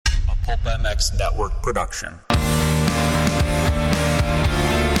Pulp MX Network production.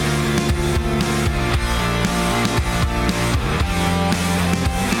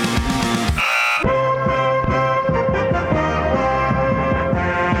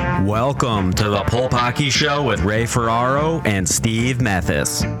 Welcome to the Pulp Hockey Show with Ray Ferraro and Steve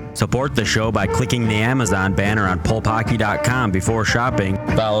Mathis. Support the show by clicking the Amazon banner on pulphockey.com before shopping.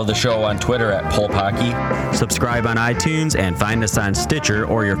 Follow the show on Twitter at Pulp Hockey. Subscribe on iTunes and find us on Stitcher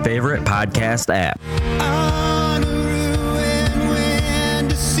or your favorite podcast app.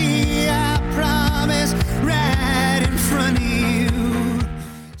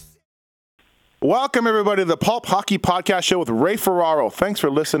 Welcome, everybody, to the Pulp Hockey Podcast Show with Ray Ferraro. Thanks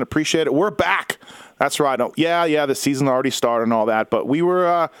for listening. Appreciate it. We're back. That's right. Yeah, the season already started and all that, but we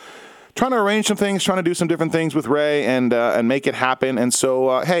were trying to arrange some things, trying to do some different things with Ray and make it happen. And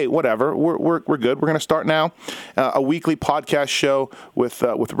so, hey, whatever. We're good. We're going to start now a weekly podcast show with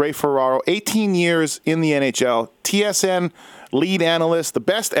Ray Ferraro. 18 years in the NHL, TSN lead analyst, the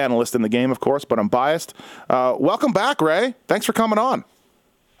best analyst in the game, of course, but I'm biased. Welcome back, Ray. Thanks for coming on.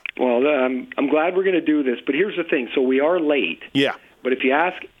 Well, I'm glad we're going to do this, but here's the thing. So we are late. Yeah. But if you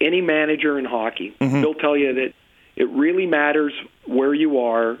ask any manager in hockey, they'll tell you that it really matters where you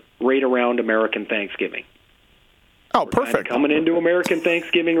are right around American Thanksgiving. Oh, perfect. Coming into American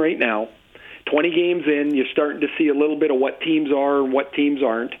Thanksgiving right now, 20 games in, you're starting to see a little bit of what teams are and what teams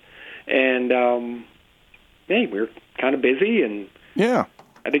aren't. And, hey, we're kind of busy and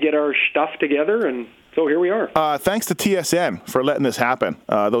had to get our stuff together, and so here we are. Thanks to TSN for letting this happen.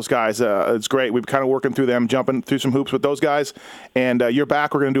 Those guys, it's great. We've kind of working through them, jumping through some hoops with those guys. And you're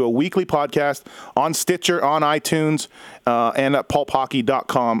back. We're going to do a weekly podcast on Stitcher, on iTunes, and at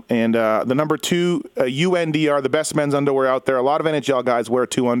pulphockey.com. And the number 2, UNDR, the best men's underwear out there. A lot of NHL guys wear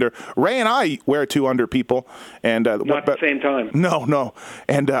 2 under. Ray and I wear 2 under, people. And not at the same time. No.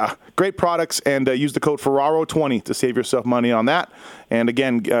 And great products. And use the code Ferraro20 to save yourself money on that. And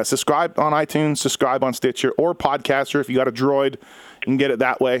again, subscribe on iTunes, subscribe on Stitcher, or Podcaster. If you got a Droid, you can get it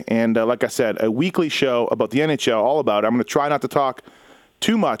that way. And like I said, a weekly show about the NHL, all about it. I'm going to try not to talk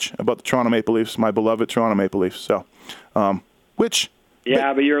too much about the Toronto Maple Leafs, my beloved Toronto Maple Leafs. So, but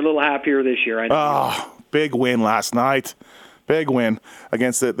you're a little happier this year, I know. Oh, big win last night. Big win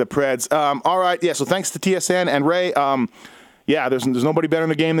against the Preds. All right, so thanks to TSN and Ray. There's nobody better in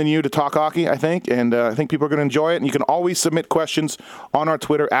the game than you to talk hockey, I think, and I think people are going to enjoy it. And you can always submit questions on our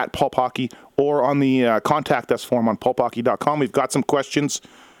Twitter at Pulp Hockey or on the contact us form on pulphockey.com. We've got some questions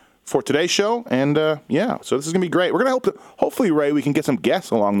for today's show, and so this is going to be great. We're going to hopefully, Ray, we can get some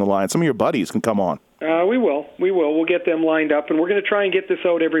guests along the line. Some of your buddies can come on. We will. We'll get them lined up, and we're going to try and get this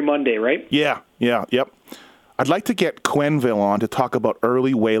out every Monday, right? Yep. I'd like to get Quenneville on to talk about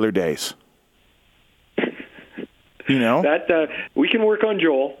early Whaler days. You know? That we can work on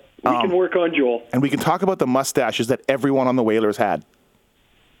Joel. And we can talk about the mustaches that everyone on the Whalers had.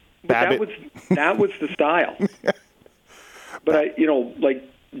 That was the style. But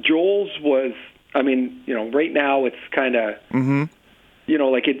Joel's was, right now it's kind of,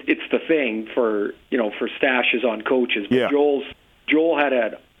 it's the thing for stashes on coaches. But yeah.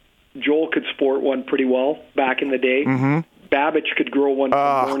 Joel could sport one pretty well back in the day. Mm-hmm. Babbage could grow one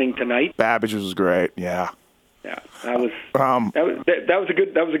from morning to night. Babbage was great. Yeah. Yeah, that was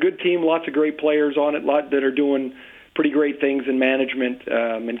a good team. Lots of great players on it. Lot that are doing pretty great things in management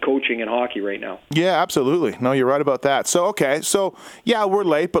and coaching in hockey right now. Yeah, absolutely. No, you're right about that. So we're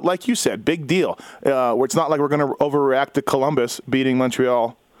late, but like you said, big deal. Where it's not like we're going to overreact to Columbus beating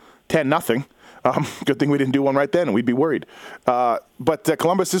Montreal 10-0. Good thing we didn't do one right then, and we'd be worried. But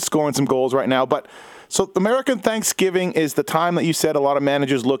Columbus is scoring some goals right now. But so American Thanksgiving is the time that you said a lot of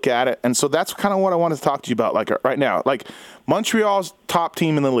managers look at it, and so that's kind of what I wanted to talk to you about, like right now. Like Montreal's top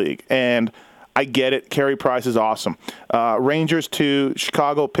team in the league, and I get it. Carey Price is awesome. Rangers too,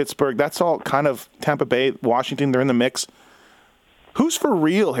 Chicago, Pittsburgh. That's all kind of Tampa Bay, Washington. They're in the mix. Who's for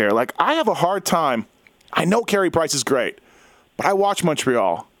real here? Like I have a hard time. I know Carey Price is great, but I watch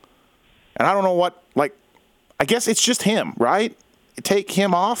Montreal. And I don't know what, I guess it's just him, right? Take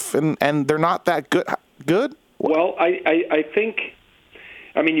him off, and they're not that good? Well, I think,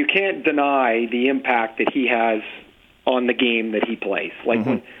 you can't deny the impact that he has on the game that he plays.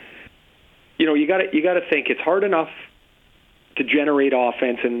 When, you got to think it's hard enough to generate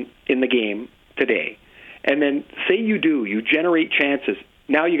offense in the game today. And then say you generate chances.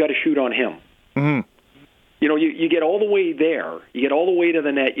 Now you got to shoot on him. Mm-hmm. You get all the way there. You get all the way to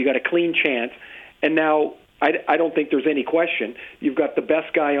the net. You got a clean chance. And now I don't think there's any question. You've got the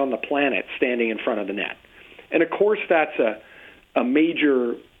best guy on the planet standing in front of the net. And, of course, that's a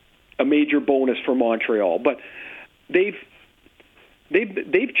major bonus for Montreal. But they've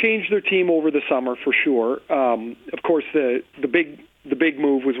they've changed their team over the summer for sure. Of course, the big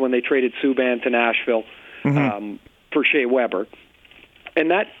move was when they traded Subban to Nashville for Shea Weber,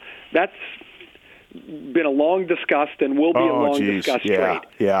 and that's been a long discussed and will be a long discussed trade.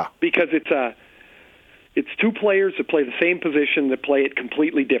 Yeah, because it's two players that play the same position that play it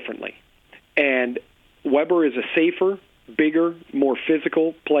completely differently, and Weber is a safer, bigger, more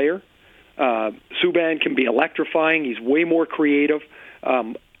physical player. Subban can be electrifying. He's way more creative.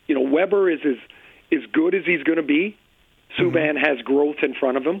 Weber is as good as he's going to be. Subban has growth in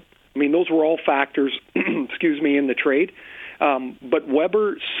front of him. I mean, those were all factors, in the trade. But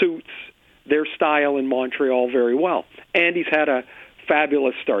Weber suits their style in Montreal very well. And he's had a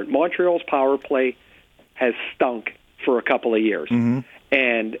fabulous start. Montreal's power play has stunk for a couple of years.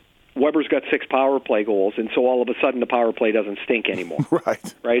 And Weber's got 6 power play goals, and so all of a sudden the power play doesn't stink anymore.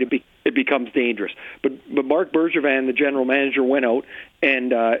 Right? It becomes dangerous. But Mark Bergevin, the general manager, went out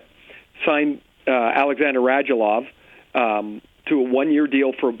and signed Alexander Radulov to a 1-year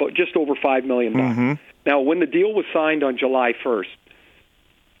deal for just over $5 million. Now, when the deal was signed on July 1st,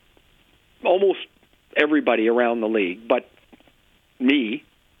 almost everybody around the league, but me,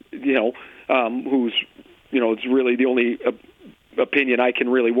 who's, it's really the only opinion I can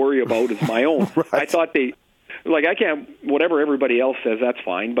really worry about is my own. I thought I can't, whatever everybody else says, that's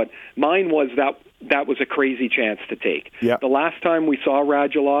fine, but mine was that was a crazy chance to take. The last time we saw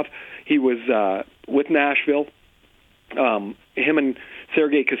Radulov, he was with Nashville. Him and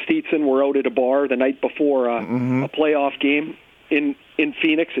Sergei Kostitsyn were out at a bar the night before a playoff game in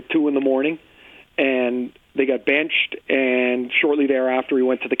Phoenix at 2 a.m, and they got benched, and shortly thereafter he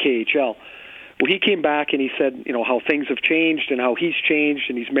went to the KHL. Well, he came back and he said, how things have changed and how he's changed,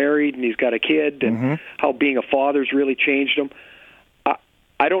 and he's married and he's got a kid, and how being a father's really changed him.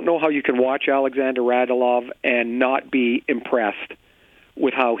 I don't know how you can watch Alexander Radulov and not be impressed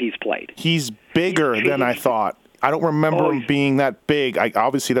with how he's played. He's bigger than I thought. I don't remember him being that big.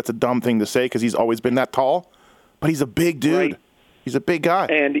 Obviously, that's a dumb thing to say because he's always been that tall, but he's a big dude. Right. He's a big guy,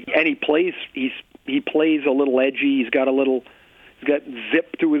 and he plays. He plays a little edgy. He's got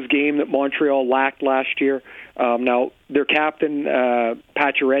zip to his game that Montreal lacked last year. Now their captain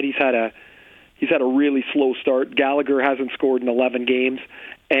Pacioretty's had a really slow start. Gallagher hasn't scored in 11 games,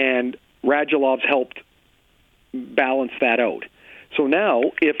 and Radulov's helped balance that out. So now,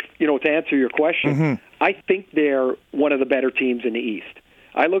 if to answer your question, I think they're one of the better teams in the East.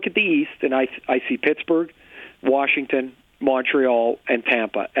 I look at the East and I see Pittsburgh, Washington, Montreal, and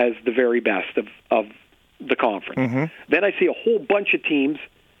Tampa as the very best of the conference. Then I see a whole bunch of teams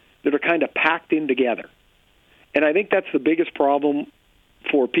that are kind of packed in together. And I think that's the biggest problem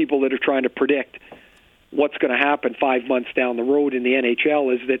for people that are trying to predict what's going to happen 5 months down the road in the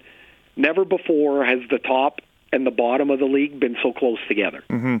NHL is that never before has the top and the bottom of the league been so close together.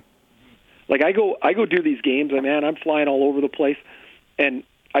 Like I go do these games, and man, I'm flying all over the place, and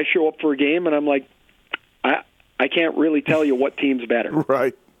I show up for a game, and I'm like, I can't really tell you what team's better.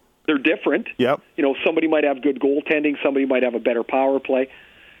 Right. They're different. Yep. Somebody might have good goaltending, somebody might have a better power play,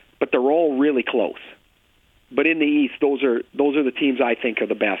 but they're all really close. But in the East, those are the teams I think are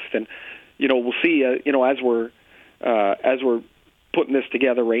the best, and we'll see. As we're putting this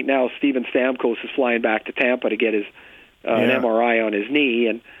together right now, Steven Stamkos is flying back to Tampa to get his an MRI on his knee,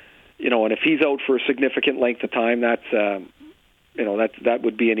 and and if he's out for a significant length of time, that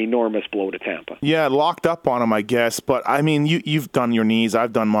would be an enormous blow to Tampa. Yeah, locked up on him, I guess. But I mean, you've done your knees,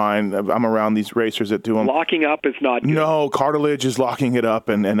 I've done mine. I'm around these racers that do them. Locking up is not good. No, cartilage is locking it up,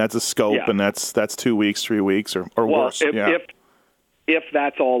 and that's a scope, and that's 2 weeks, 3 weeks, or worse. If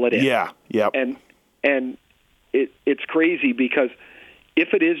that's all it is. Yeah. Yep. And it's crazy because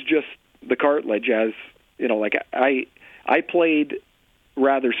if it is just the cartilage, as I played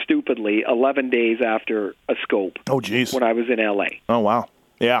rather stupidly 11 days after a scope. Oh, geez. When I was in LA. Oh, wow.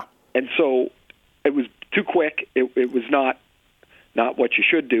 Yeah. And so it was too quick. It was not what you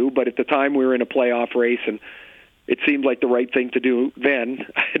should do, but at the time we were in a playoff race, and it seemed like the right thing to do then.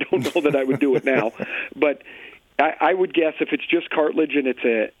 I don't know that I would do it now, but I would guess if it's just cartilage and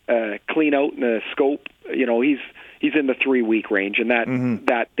it's a clean out and a scope, he's in the 3-week range, and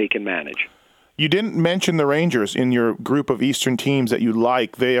that they can manage. You didn't mention the Rangers in your group of Eastern teams that you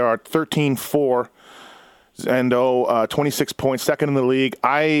like. They are 13-4 and 26 points, second in the league.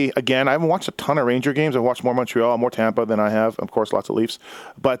 I haven't watched a ton of Ranger games. I've watched more Montreal, more Tampa than I have, of course, lots of Leafs.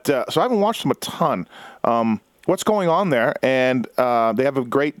 But so I haven't watched them a ton. What's going on there? And they have a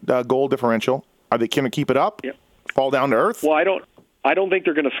great goal differential. Are they going to keep it up? Yep. Fall down to earth? Well, I don't think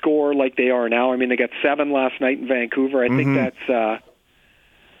they're going to score like they are now. I mean, they got 7 last night in Vancouver. I think that's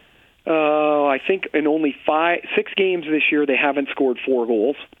I think in only 6 games this year, they haven't scored 4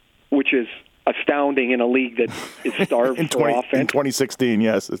 goals, which is astounding in a league that is starved for offense. In 2016,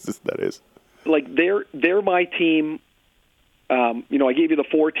 yes, that is. Like, they're my team. I gave you the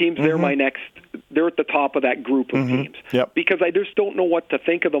 4 teams. They're my next. They're at the top of that group of teams. Yep. Because I just don't know what to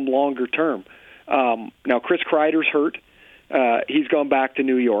think of them longer term. Now, Chris Kreider's hurt. He's gone back to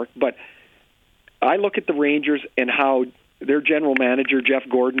New York. But I look at the Rangers and how their general manager, Jeff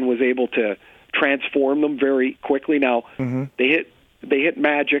Gordon, was able to transform them very quickly. Now, they hit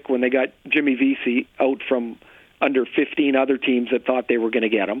magic when they got Jimmy Vesey out from under 15 other teams that thought they were going to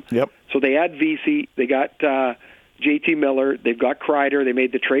get him. Yep. So they had Vesey. They got JT Miller. They've got Kreider. They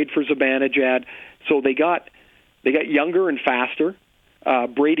made the trade for Zibanejad. So they got younger and faster.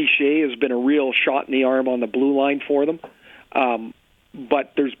 Brady Shea has been a real shot in the arm on the blue line for them.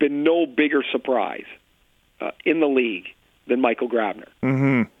 But there's been no bigger surprise in the league than Michael Grabner.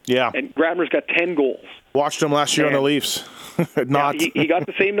 Yeah. And Grabner's got 10 goals. Watched him last year on the Leafs. He got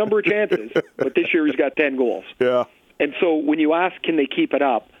the same number of chances, but this year he's got 10 goals. Yeah. And so when you ask, can they keep it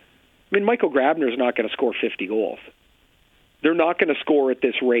up? I mean, Michael Grabner's not going to score 50 goals. They're not going to score at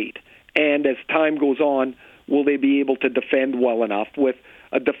this rate. And as time goes on, will they be able to defend well enough with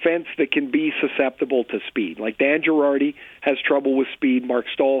a defense that can be susceptible to speed? Like Dan Girardi has trouble with speed. Mark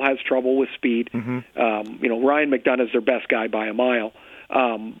Stahl has trouble with speed. Ryan McDonough's their best guy by a mile.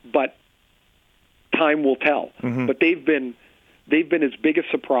 But time will tell. But they've been as big a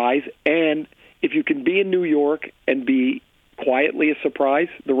surprise. And if you can be in New York and be quietly a surprise,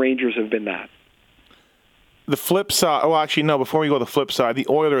 the Rangers have been that. The flip side, well, actually, no, before we go to the flip side, the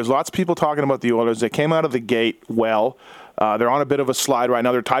Oilers, lots of people talking about the Oilers. They came out of the gate well. They're on a bit of a slide right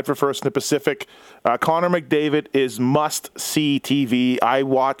now. They're tied for first in the Pacific. Connor McDavid is must-see TV. I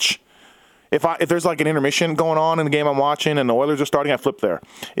watch, if there's like an intermission going on in the game I'm watching and the Oilers are starting, I flip there.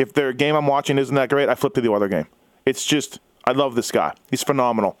 If their game I'm watching isn't that great, I flip to the Oilers game. It's just, I love this guy. He's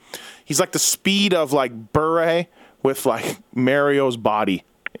phenomenal. He's like the speed of like Bure with like Mario's body.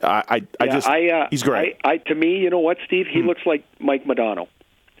 He's great. To me, you know what, Steve? He looks like Mike Modano.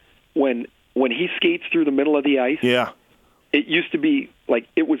 When he skates through the middle of the ice, it used to be like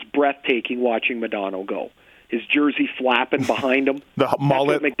it was breathtaking watching Modano go. His jersey flapping behind him. The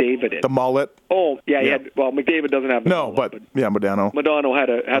mullet. That's what McDavid is. The mullet. Oh, yeah. McDavid doesn't have the mullet. But Modano. Modano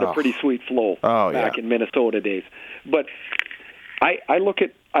had a pretty sweet flow back in Minnesota days. But I look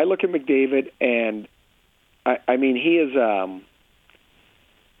at McDavid, and I mean, he is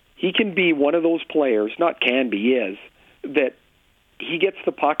he can be one of those players, not can be, he is, that he gets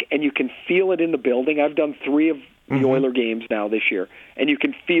the puck and you can feel it in the building. I've done 3 of the Oiler games now this year, and you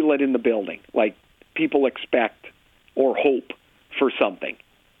can feel it in the building. Like, people expect or hope for something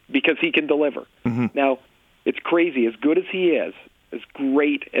because he can deliver. Now, it's crazy. As good as he is, as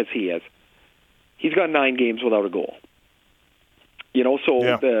great as he is, he's got 9 games without a goal.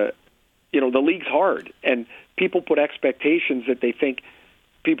 The league's hard, and people put expectations that they think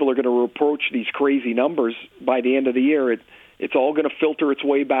people are going to approach these crazy numbers by the end of the year. It's all going to filter its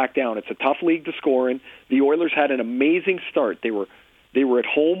way back down. It's a tough league to score in. The Oilers had an amazing start. They were at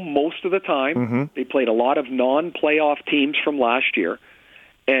home most of the time. They played a lot of non-playoff teams from last year,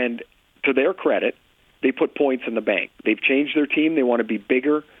 and to their credit, they put points in the bank. They've changed their team. They want to be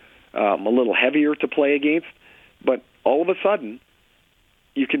bigger, a little heavier to play against, but all of a sudden,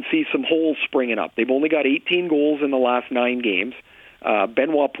 you can see some holes springing up. They've only got 18 goals in the last 9 games.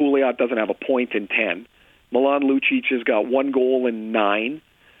 Benoit Pouliot doesn't have a point in 10. Milan Lucic has got 1 goal in 9.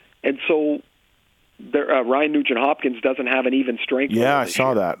 And so Ryan Nugent-Hopkins doesn't have an even strength. Yeah, I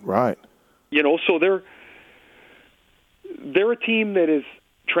saw that. Right. So they're a team that is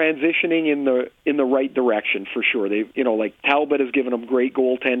transitioning in the right direction for sure. They, like Talbot has given them great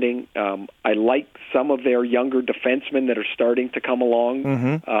goaltending. I like some of their younger defensemen that are starting to come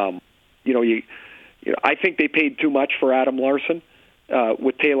along. I think they paid too much for Adam Larson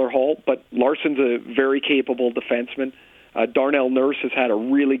with Taylor Hall, but Larson's a very capable defenseman. Darnell Nurse has had a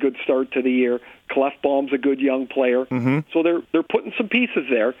really good start to the year. Clefbaum's a good young player. So they're putting some pieces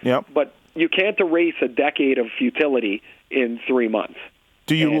there. Yep. But you can't erase a decade of futility in 3 months.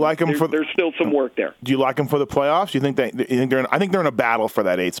 Do you like them for? There's still some work there. Do you like them for the playoffs? You think they're? I think they're in a battle for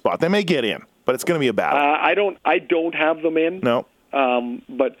that 8th spot. They may get in, but it's going to be a battle. I don't have them in. No.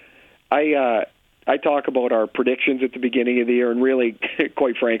 But I talk about our predictions at the beginning of the year, and really,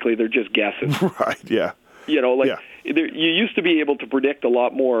 quite frankly, they're just guesses. Right. Yeah. You used to be able to predict a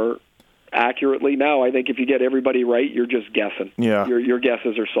lot more accurately. Now, I think if you get everybody right, you're just guessing. Yeah. Your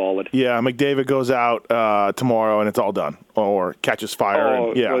guesses are solid. Yeah, McDavid goes out tomorrow, and it's all done, or catches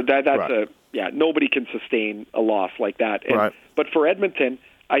fire. Nobody can sustain a loss like that. But for Edmonton,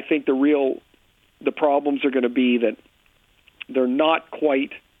 I think the problems are going to be that they're not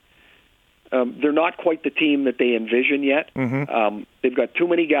quite the team that they envision yet. They've got too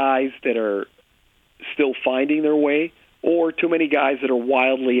many guys that are still finding their way, or too many guys that are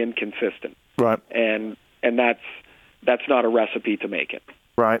wildly inconsistent. Right. And that's not a recipe to make it.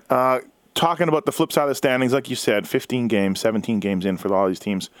 Right. Talking about the flip side of the standings, like you said, 15 games, 17 games in for all these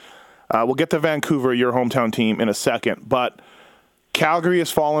teams. We'll get to Vancouver, your hometown team, in a second. But Calgary has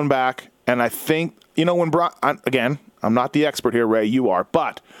fallen back, and I think, when again, I'm not the expert here, Ray, you are,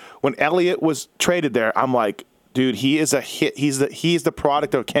 but when Elliott was traded there, I'm like, dude, he is a hit. He's the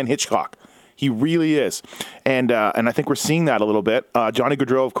product of Ken Hitchcock. He really is. And I think we're seeing that a little bit. Johnny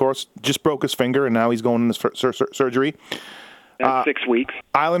Gaudreau, of course, just broke his finger, and now he's going into surgery. That's 6 weeks.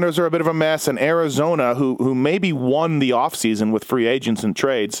 Islanders are a bit of a mess, and Arizona, who maybe won the offseason with free agents and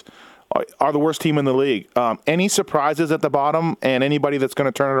trades, are the worst team in the league. Any surprises at the bottom, and anybody that's going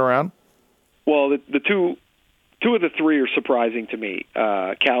to turn it around? Well, the two of the three are surprising to me,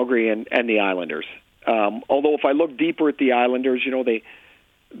 Calgary and the Islanders. Although if I look deeper at the Islanders,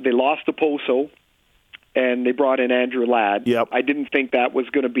 they lost to Poso, and they brought in Andrew Ladd. Yep. I didn't think that was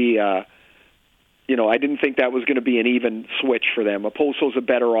going to be an even switch for them. Poso's a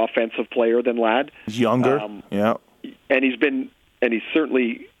better offensive player than Ladd. He's younger. Yeah. And he's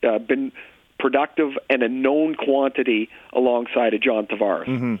certainly been productive and a known quantity alongside of John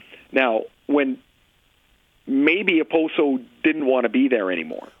Tavares. Now, when maybe Poso didn't want to be there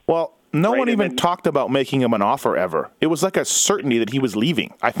anymore. Well, no one even talked about making him an offer ever. It was like a certainty that he was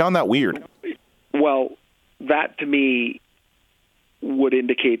leaving. I found that weird. Well, that to me would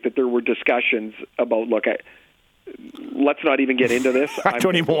indicate that there were discussions about, let's not even get into this. I'm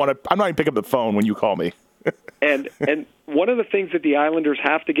not even picking up the phone when you call me. and one of the things that the Islanders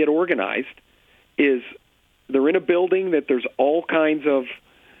have to get organized is they're in a building that there's all kinds of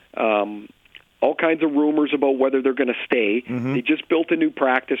rumors about whether they're going to stay. They just built a new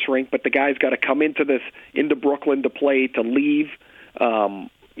practice rink, but the guys got to come into Brooklyn to play, to leave.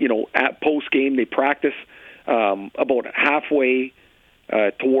 At post game, they practice about halfway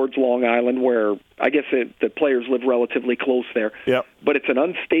towards Long Island, where I guess the players live relatively close there. Yep. But it's an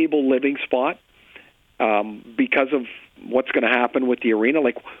unstable living spot because of what's going to happen with the arena.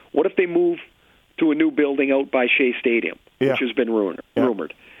 Like, what if they move to a new building out by Shea Stadium, which has been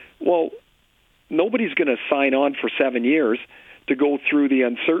rumored? Well, nobody's going to sign on for 7 years to go through the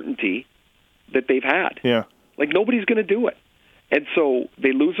uncertainty that they've had. Yeah. Like, nobody's going to do it. And so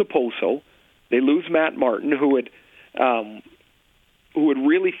they lose a Poso. They lose Matt Martin, who had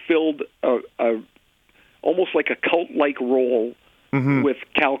really filled almost like a cult-like role with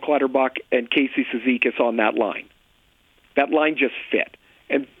Cal Clutterbuck and Casey Cizikas on that line. That line just fit.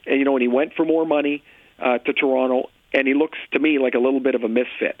 And he went for more money to Toronto, and he looks to me like a little bit of a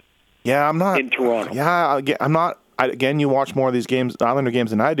misfit. Yeah, I'm not. In Toronto. Yeah, I'm not. Again, you watch more of these games, Islander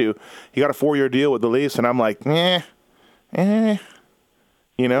games, than I do. He got a 4-year deal with the Leafs, and I'm like, Well,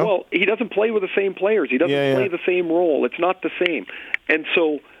 he doesn't play with the same players. He doesn't play the same role. It's not the same. And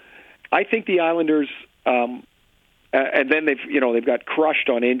so I think the Islanders, and then they've got crushed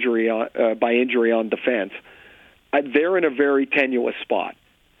on injury by injury on defense. They're in a very tenuous spot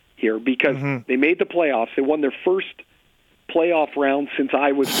here because they made the playoffs. They won their first playoff round since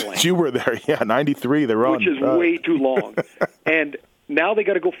I was playing. You were there, 93. They're on, which is way too long. And now they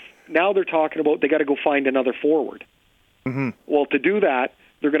got to go. Now they're talking about they got to go find another forward. Well, to do that,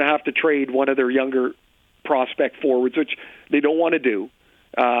 they're going to have to trade one of their younger prospect forwards, which they don't want to do.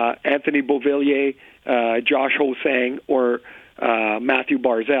 Anthony Beauvillier, Josh Ho-Sang, or Matthew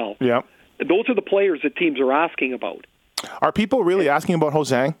Barzal. Yeah, those are the players that teams are asking about. Are people really asking about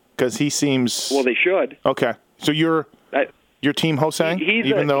Ho-Sang? Because he seems... Well, they should. Okay. So your team Ho-Sang? He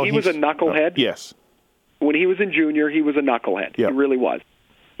was a knucklehead. Yes. When he was in junior, he was a knucklehead. Yep. He really was.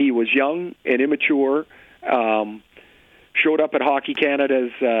 He was young and immature. Showed up at Hockey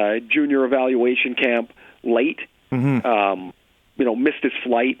Canada's junior evaluation camp late. Missed his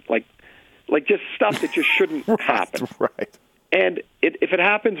flight. Like just stuff that just shouldn't happen. Right. And if it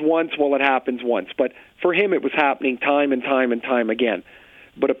happens once, well, it happens once. But for him, it was happening time and time and time again.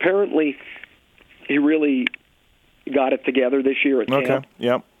 But apparently, he really got it together this year at camp. Okay.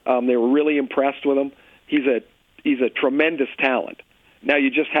 Yep. They were really impressed with him. He's a tremendous talent. Now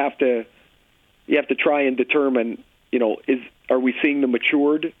you just have to try and determine, are we seeing the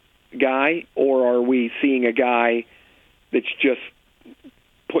matured guy, or are we seeing a guy that's just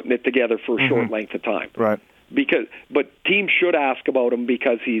putting it together for a short length of time? Right. But teams should ask about him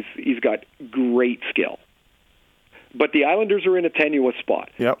because he's got great skill. But the Islanders are in a tenuous spot.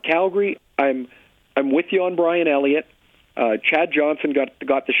 Yep. Calgary, I'm with you on Brian Elliott. Chad Johnson got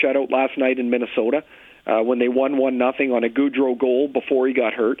the shutout last night in Minnesota when they won 1-0 on a Gaudreau goal before he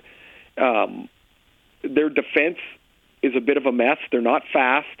got hurt. Their defense is a bit of a mess. They're not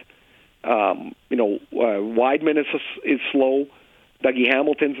fast. Weidman is slow. Dougie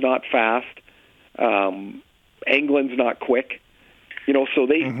Hamilton's not fast. Englund's not quick. So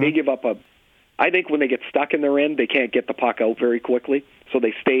they give up I think when they get stuck in their end, they can't get the puck out very quickly, so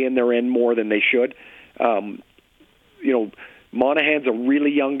they stay in their end more than they should. Monahan's a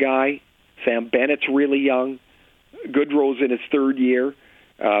really young guy. Sam Bennett's really young. Goodrow's in his third year,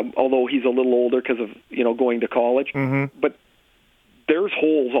 although he's a little older because of going to college. Mm-hmm. But there's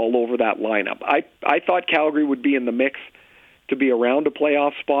holes all over that lineup. I thought Calgary would be in the mix to be around a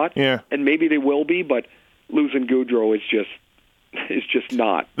playoff spot, and maybe they will be. But losing Gaudreau is just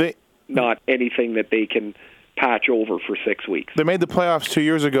not anything that they can patch over for 6 weeks. They made the playoffs 2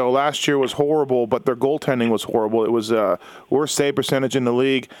 years ago. Last year was horrible, but their goaltending was horrible. It was worst save percentage in the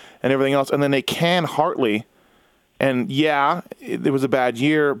league and everything else. And then they can Hartley, and it was a bad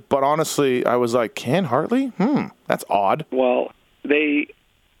year. But honestly, I was like, can Hartley? That's odd. Well, there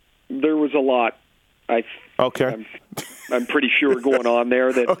was a lot. Okay. I'm pretty sure going on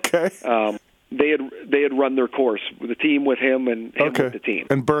there that okay. They had run their course with the team with him and him with the team.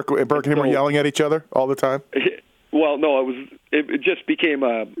 And Burke and him were yelling at each other all the time? Well, no, it just became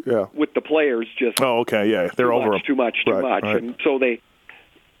with the players just. Oh, okay, yeah, they're over too much, right. And so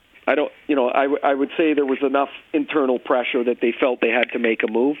I would say there was enough internal pressure that they felt they had to make a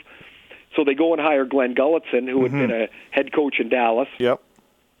move. So they go and hire Glenn Gulletson, who had been a head coach in Dallas. Yep.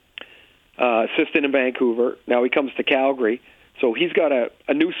 Assistant in Vancouver. Now he comes to Calgary. So he's got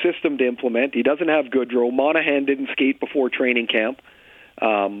a new system to implement. He doesn't have Gaudreau. Monahan didn't skate before training camp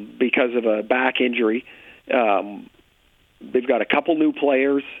because of a back injury. They've got a couple new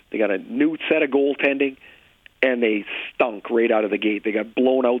players. They got a new set of goaltending, and they stunk right out of the gate. They got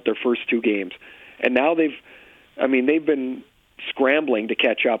blown out their first 2 games. And now they've been scrambling to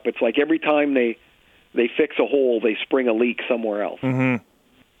catch up. It's like every time they fix a hole, they spring a leak somewhere else. Mm-hmm.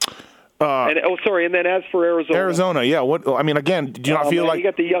 And then as for Arizona. Yeah. What? I mean, again, do you not feel like you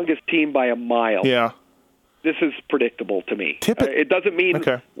got the youngest team by a mile? Yeah. This is predictable to me. It doesn't mean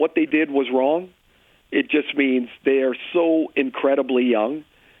what they did was wrong. It just means they are so incredibly young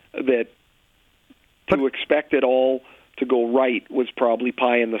that to expect it all to go right was probably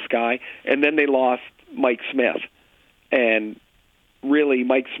pie in the sky. And then they lost Mike Smith, and really,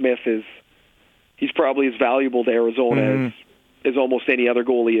 Mike Smith he's probably as valuable to Arizona as almost any other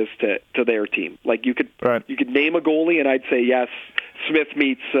goalie is to their team. Like you could name a goalie, and I'd say yes, Smith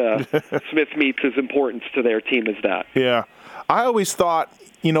meets his importance to their team as that. Yeah, I always thought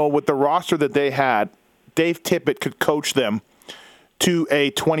with the roster that they had, Dave Tippett could coach them to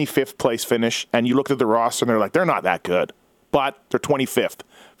a 25th place finish, and you looked at the roster and they're like, they're not that good, but they're 25th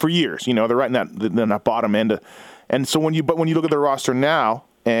for years. They're right in that bottom end. And so when you look at the roster now,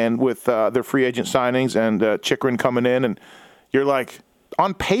 and with their free agent signings and Chychrun coming in, and you're like,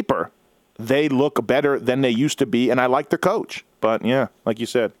 on paper, they look better than they used to be, and I like their coach. But, yeah, like you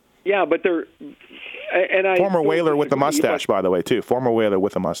said. Yeah, but they're former Whaler with the mustache, by the way, too. Former Whaler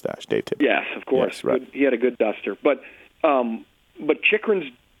with a mustache, Dave Tippett. Yes, of course. Yes, right. He had a good duster. But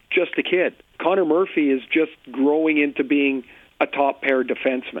Chychrun's just a kid. Connor Murphy is just growing into being a top-pair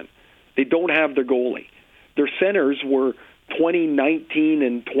defenseman. They don't have their goalie. Their centers were 20, 19,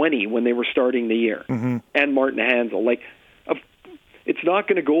 and 20 when they were starting the year, and Martin Hanzal. It's not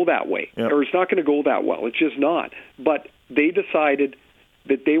going to go that way, or it's not going to go that well. It's just not. But they decided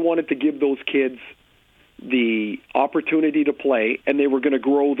that they wanted to give those kids the opportunity to play, and they were going to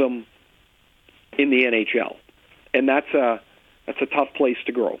grow them in the NHL. And that's a tough place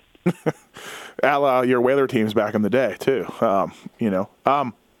to grow. A la your Whaler teams back in the day, too. Well,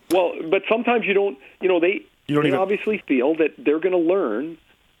 but sometimes you don't. They obviously feel that they're going to learn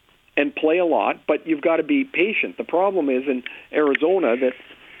and play a lot, but you've got to be patient. The problem is in Arizona that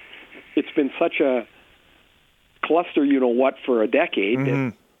it's been such a cluster, for a decade,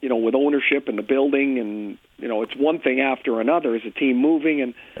 that, with ownership and the building, and, it's one thing after another as a team moving,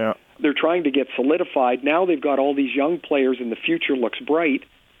 and they're trying to get solidified. Now they've got all these young players, and the future looks bright,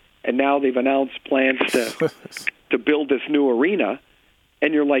 and now they've announced plans to build this new arena,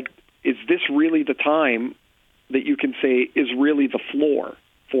 and you're like, is this really the time that you can say is really the floor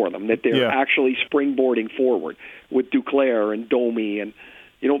for them, that they're actually springboarding forward with Duclair and Domi? And,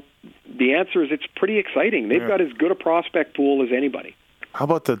 the answer is it's pretty exciting. They've got as good a prospect pool as anybody. How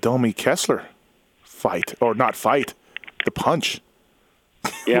about the Domi Kessler fight? Or not fight, the punch.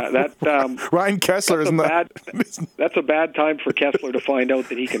 Yeah, that Ryan Kessler that's a bad time for Kessler to find out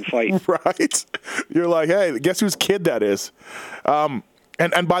that he can fight. Right. You're like, hey, guess whose kid that is?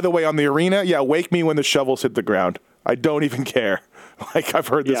 And by the way, on the arena, yeah, wake me when the shovels hit the ground. I don't even care. Like, I've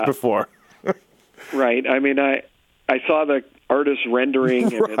heard this before. Right. I mean, I saw the artist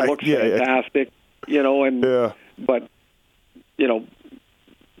rendering, and right. it looks fantastic, but,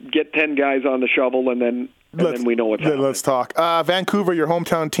 get 10 guys on the shovel, and then we know what's happening. Let's talk. Vancouver, your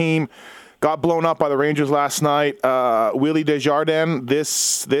hometown team, got blown up by the Rangers last night. Willie Desjardins,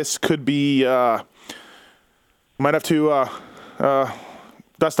 this could be might have to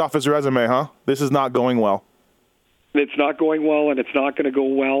dust off his resume, huh? This is not going well. It's not going well, and it's not going to go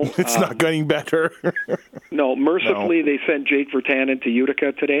well. It's not getting better. No, mercifully, they sent Jake Virtanen to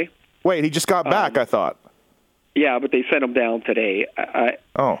Utica today. Wait, he just got back, I thought. Yeah, but they sent him down today.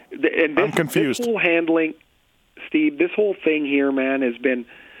 I'm confused. This whole handling, Steve, this whole thing here, man, has been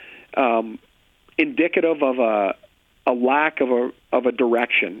indicative of a lack of a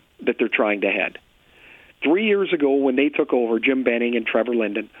direction that they're trying to head. 3 years ago, when they took over, Jim Benning and Trevor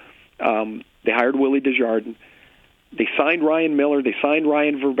Linden, they hired Willie Desjardins. They signed Ryan Miller. They signed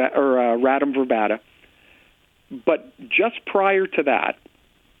Radim Verbata. But just prior to that,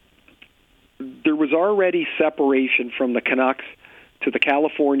 there was already separation from the Canucks to the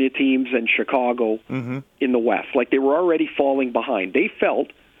California teams and Chicago in the West. Like, they were already falling behind. They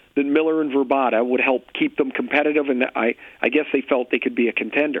felt that Miller and Verbata would help keep them competitive, and I guess they felt they could be a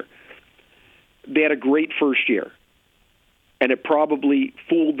contender. They had a great first year, and it probably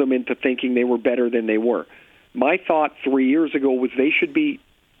fooled them into thinking they were better than they were. My thought 3 years ago was they should be,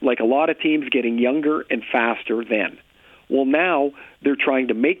 like a lot of teams, getting younger and faster then. Well, now they're trying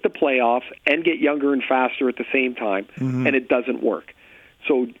to make the playoffs and get younger and faster at the same time, and it doesn't work.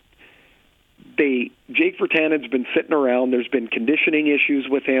 So Jake Virtanen's been sitting around. There's been conditioning issues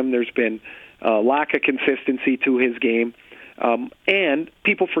with him. There's been lack of consistency to his game. And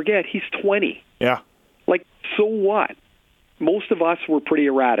people forget he's 20. Yeah. Like, so what? Most of us were pretty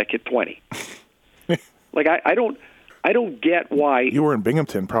erratic at 20. Like, I don't get why. You were in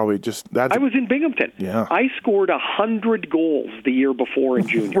Binghamton, probably just that. I was in Binghamton. Yeah. I scored 100 goals the year before in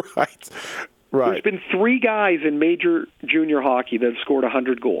junior. Right. There's been 3 guys in major junior hockey that have scored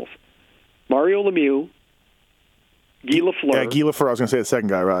 100 goals. Mario Lemieux, Guy Lafleur. Yeah, Guy Lafleur, I was going to say the second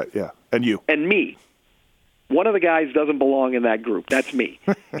guy, right? Yeah. And you. And me. One of the guys doesn't belong in that group. That's me.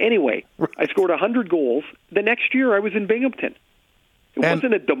 Anyway, I scored 100 goals. The next year, I was in Binghamton. It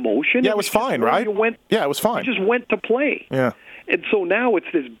wasn't a demotion. Yeah, it was fine, right? It was fine. You just went to play. Yeah. And so now it's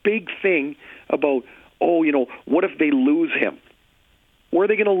this big thing about, what if they lose him? Where are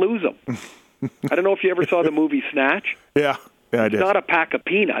they going to lose him? I don't know if you ever saw the movie Snatch. Yeah, I did. It's not a pack of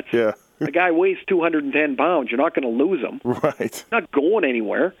peanuts. Yeah. The guy weighs 210 pounds. You're not going to lose him. Right. He's not going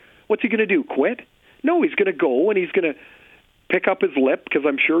anywhere. What's he going to do, quit? No, he's going to go, and he's going to pick up his lip because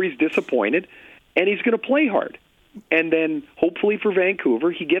I'm sure he's disappointed, and he's going to play hard. And then, hopefully for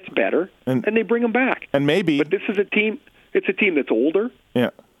Vancouver, he gets better, and they bring him back. And maybe... But this is a team. It's a team that's older.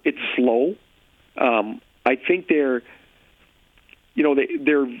 Yeah. It's slow. I think they're,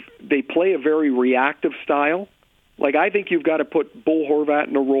 they play a very reactive style. Like, I think you've got to put Bo Horvat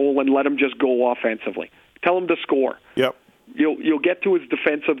in a role and let him just go offensively. Tell him to score. Yep. You'll get to his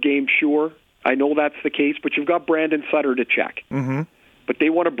defensive game, sure. I know that's the case, but you've got Brandon Sutter to check. Mm-hmm. But they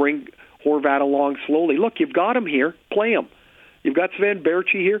want to bring Horvat along slowly. Look, you've got him here. Play him. You've got Sven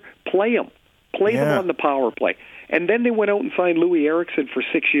Berchi here. Play him. Play them on the power play. And then they went out and signed Louis Eriksson for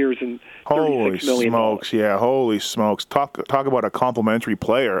 6 years and $36 million. Holy smokes, yeah, holy smokes. Talk about a complimentary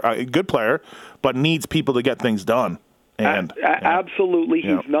player. A good player, but needs people to get things done. And absolutely.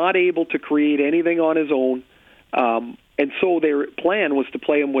 He's not able to create anything on his own. And so their plan was to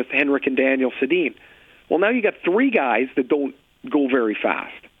play him with Henrik and Daniel Sedin. Well, now you got 3 guys that don't go very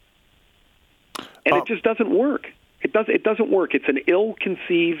fast. And it just doesn't work. It doesn't work. It's an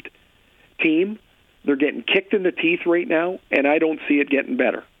ill-conceived team. They're getting kicked in the teeth right now, and I don't see it getting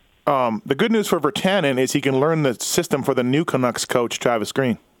better. The good news for Virtanen is he can learn the system for the new Canucks coach, Travis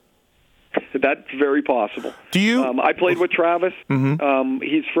Green. That's very possible. Do you? I played with Travis. Mm-hmm.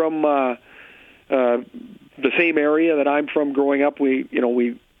 He's from the same area that I'm from. Growing up,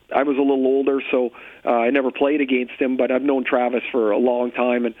 I was a little older, so I never played against him. But I've known Travis for a long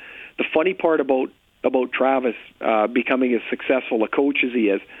time. And the funny part about Travis becoming as successful a coach as he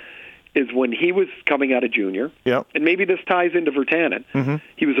is when he was coming out of junior, and maybe this ties into Virtanen,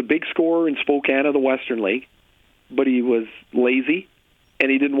 he was a big scorer in Spokane of the Western League, but he was lazy,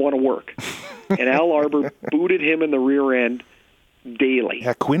 and he didn't want to work. And Al Arbor booted him in the rear end daily.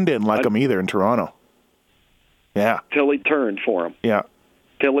 Yeah, Quinn didn't like him either in Toronto. Yeah. Till he turned for him. Yeah.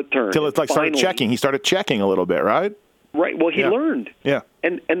 Till it turned. Till it started checking. He started checking a little bit, right? Right. Well, he learned. Yeah.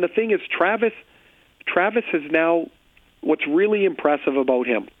 And the thing is, Travis Travis has now, what's really impressive about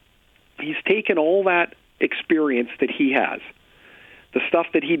him, he's taken all that experience that he has, the stuff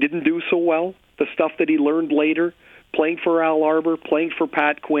that he didn't do so well, the stuff that he learned later, playing for Al Arbour, playing for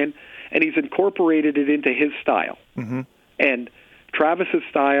Pat Quinn, and he's incorporated it into his style. Mm-hmm. And Travis's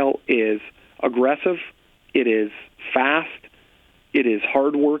style is aggressive, it is fast, it is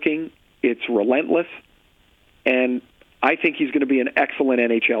hardworking, it's relentless, and I think he's going to be an excellent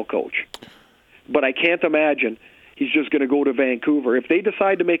NHL coach. But I can't imagine he's just going to go to Vancouver. If they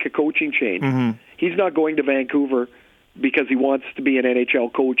decide to make a coaching change, he's not going to Vancouver because he wants to be an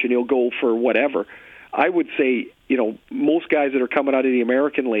NHL coach and he'll go for whatever. I would say, most guys that are coming out of the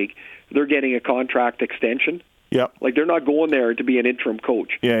American League, they're getting a contract extension. Yep. Like, they're not going there to be an interim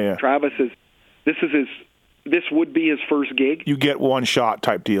coach. Yeah. Travis this would be his first gig. You get one shot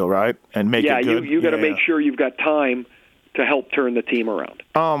type deal, right? And make it good. You got to make sure you've got time to help turn the team around.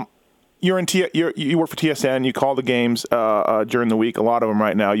 You work for TSN. You call the games during the week. A lot of them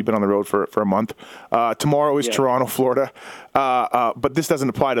right now. You've been on the road for a month. Tomorrow is Toronto, Florida. But this doesn't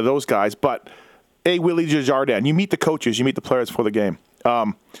apply to those guys. But Willie Desjardins, you meet the coaches, you meet the players before the game.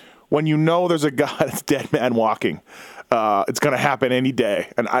 When you know there's a guy that's dead man walking, it's going to happen any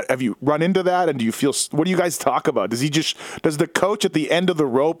day. And have you run into that? And do you feel? What do you guys talk about? Does the coach at the end of the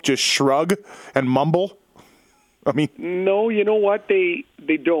rope just shrug and mumble? I mean, no. You know what? They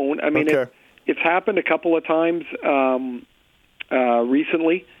don't. I mean, okay. It's happened a couple of times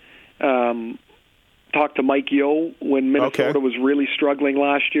recently. Talked to Mike Yeo when Minnesota was really struggling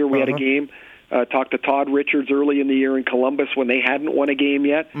last year. We had a game. Talked to Todd Richards early in the year in Columbus when they hadn't won a game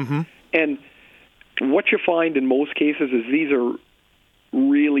yet. Mm-hmm. And what you find in most cases is these are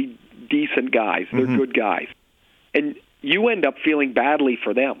really decent guys. They're good guys. And you end up feeling badly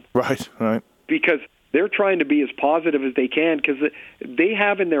for them. Right. Because they're trying to be as positive as they can, because they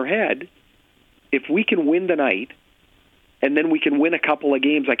have in their head, if we can win tonight and then we can win a couple of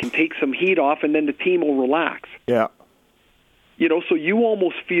games, I can take some heat off and then the team will relax. Yeah. So you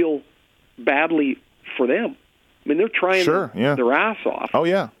almost feel badly for them. I mean, they're trying their ass off. Oh,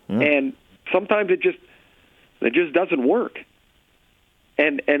 yeah. And sometimes it just doesn't work.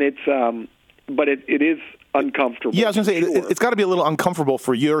 And it's but it is uncomfortable. Yeah, I was going to say, it's got to be a little uncomfortable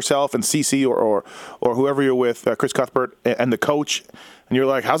for yourself and CC or whoever you're with, Chris Cuthbert and the coach, and you're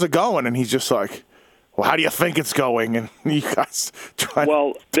like, how's it going? And he's just like, well, how do you think it's going? And you guys try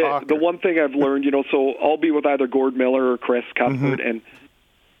to talk. The one thing I've learned, so I'll be with either Gord Miller or Chris Cuthbert, and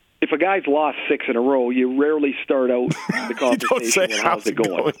if a guy's lost 6 in a row, you rarely start out the conversation with how's it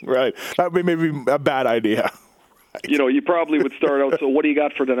going. Right. That would be maybe a bad idea. Right. You probably would start out, so what do you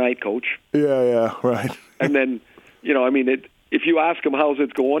got for tonight, coach? Yeah, right. And then, if you ask him how's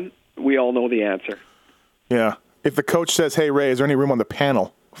it going, we all know the answer. Yeah. If the coach says, hey, Ray, is there any room on the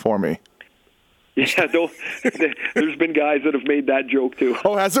panel for me? Yeah, there's been guys that have made that joke, too.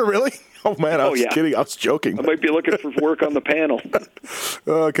 Oh, has there really? Oh, man, I was kidding. I was joking. I might be looking for work on the panel.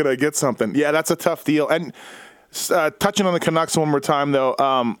 Oh, could I get something? Yeah, that's a tough deal. And touching on the Canucks one more time,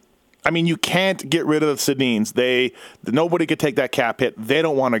 though, you can't get rid of the Sedins. Nobody could take that cap hit. They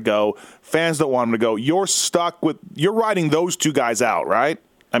don't want to go. Fans don't want them to go. You're riding those two guys out, right?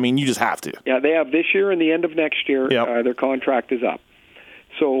 You just have to. Yeah, they have this year and the end of next year. Yep. Their contract is up.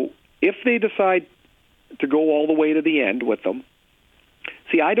 So if they decide to go all the way to the end with them,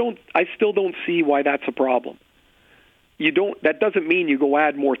 I still don't see why that's a problem. That doesn't mean you go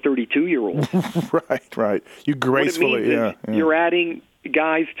add more 32-year-olds. Right. You gracefully, you're adding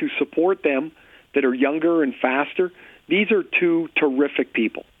guys to support them that are younger and faster. These are two terrific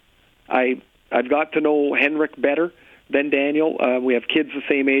people. I've got to know Henrik better than Daniel. We have kids the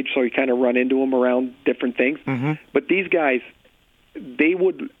same age, so you kind of run into them around different things. Mm-hmm. But these guys,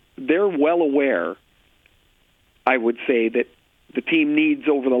 they're well aware, I would say, that the team needs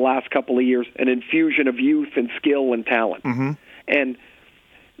over the last couple of years an infusion of youth and skill and talent. Mm-hmm. And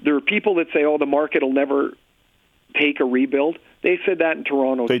there are people that say, the market will never take a rebuild. They said that in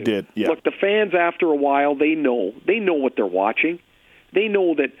Toronto, They too. did, yeah. Look, the fans, after a while, they know what they're watching. They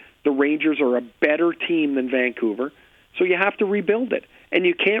know that the Rangers are a better team than Vancouver, so you have to rebuild it. And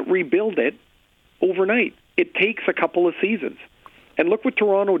you can't rebuild it overnight. It takes a couple of seasons. And look what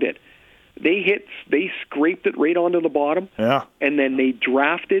Toronto did. They scraped it right onto the bottom, and then they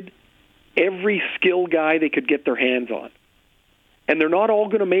drafted every skill guy they could get their hands on. And they're not all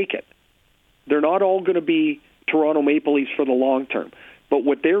going to make it. They're not all going to be Toronto Maple Leafs for the long term. But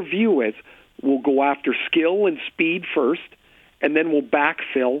what their view is, we'll go after skill and speed first, and then we'll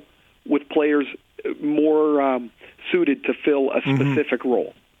backfill with players more suited to fill a specific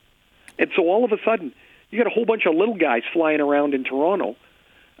role. And so all of a sudden, you got a whole bunch of little guys flying around in Toronto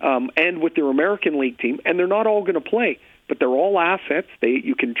and with their American League team, and they're not all going to play, but they're all assets.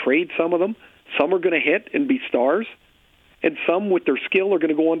 You can trade some of them. Some are going to hit and be stars, and some with their skill are going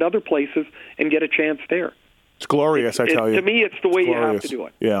to go into other places and get a chance there. It's glorious, I tell you. To me, it's the way you have to do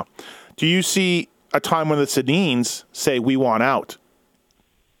it. Yeah. Do you see a time when the Sedins say, we want out?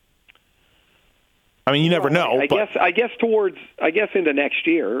 I mean, you never know. I guess into next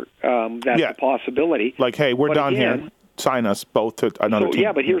year, that's a possibility. Like, hey, we're done here. Sign us both to another team.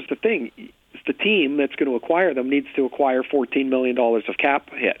 Yeah, but here's the thing. The team that's going to acquire them needs to acquire $14 million of cap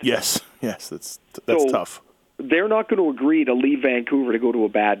hit. Yes, that's tough. They're not going to agree to leave Vancouver to go to a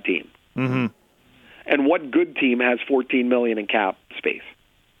bad team. Mm-hmm. And what good team has $14 million in cap space?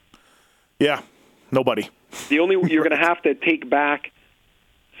 Yeah, nobody. You're going to have to take back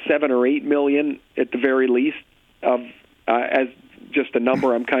 $7 or $8 million at the very least of as just a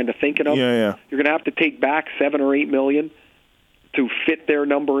number I'm kind of thinking of. Yeah. You're going to have to take back $7 or $8 million to fit their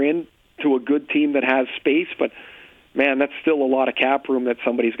number in to a good team that has space, but man, that's still a lot of cap room that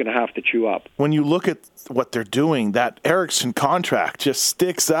somebody's going to have to chew up. When you look at what they're doing, that Eriksson contract just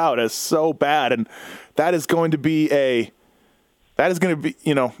sticks out as so bad, and that is going to be a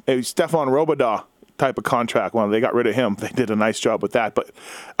Stefan Robidas type of contract. Well, they got rid of him. They did a nice job with that, but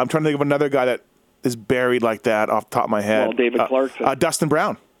I'm trying to think of another guy that is buried like that off the top of my head. Well, David Clarkson. Dustin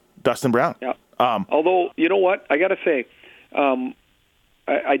Brown. Yeah. Although, you know what? I got to say,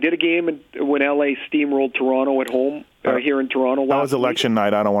 I did a game when LA steamrolled Toronto at home here in Toronto last That was election week.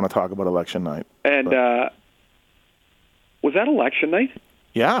 night. I don't want to talk about election night. And was that election night?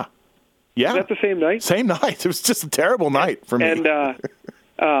 Yeah. Was that the same night? Same night. It was just a terrible night for me.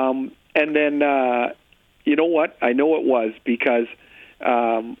 And then, you know what? I know it was because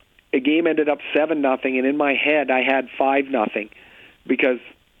a game ended up 7-0, and in my head I had 5-0 because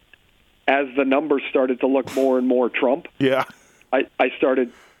as the numbers started to look more and more Trump, I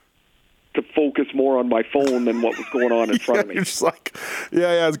started to focus more on my phone than what was going on in front of me. You're just like,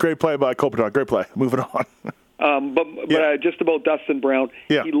 it's a great play by Kopitar. Great play. Moving on. But just about Dustin Brown,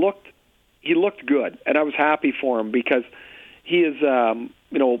 he looked good, and I was happy for him because he is,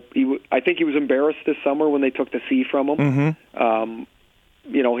 I think he was embarrassed this summer when they took the C from him. Mm-hmm.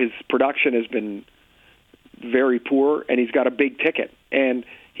 His production has been very poor, and he's got a big ticket, and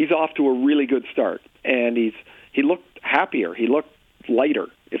he's off to a really good start. And he looked happier. He looked lighter,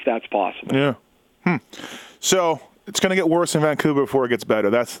 if that's possible. Yeah. So it's going to get worse in Vancouver before it gets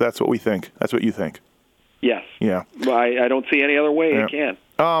better. That's what we think. That's what you think. Yes. Yeah. I don't see any other way it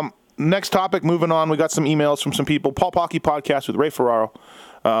can. Next topic, moving on. We got some emails from some people. Paul Pocky podcast with Ray Ferraro.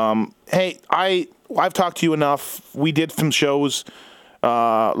 Hey, I've talked to you enough. We did some shows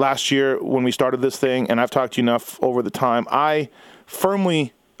last year when we started this thing, and I've talked to you enough over the time. I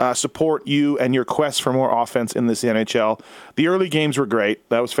firmly support you and your quest for more offense in this NHL. The early games were great.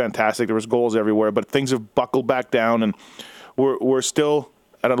 That was fantastic. There was goals everywhere, but things have buckled back down, and we're still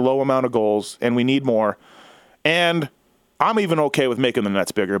at a low amount of goals, and we need more. And I'm even okay with making the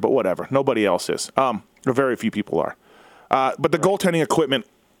nets bigger, but whatever. Nobody else is. Very few people are. But the goaltending equipment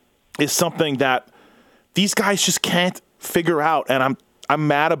is something that these guys just can't figure out, and I'm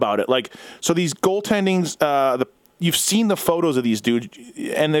mad about it. Like, so these goaltendings, you've seen the photos of these dudes,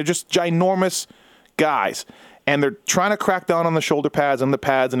 and they're just ginormous guys, and they're trying to crack down on the shoulder pads and the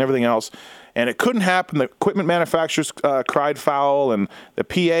pads and everything else, and it couldn't happen. The equipment manufacturers cried foul, and the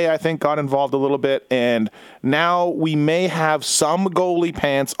PA, I think, got involved a little bit, and now we may have some goalie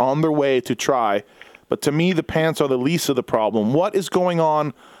pants on their way to try, but to me, the pants are the least of the problem. What is going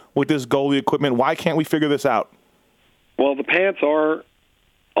on with this goalie equipment? Why can't we figure this out? Well, the pants are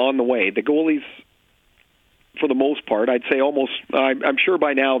on the way. The goalies, for the most part, I'd say almost, I'm sure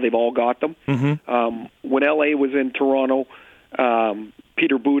by now they've all got them. Mm-hmm. When LA was in Toronto,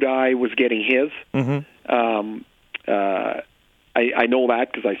 Peter Budaj was getting his. Mm-hmm. I know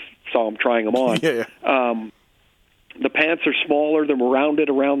that because I saw him trying them on. The pants are smaller. They're rounded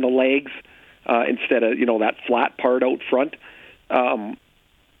around the legs instead of, that flat part out front.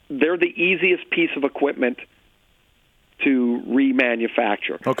 They're the easiest piece of equipment to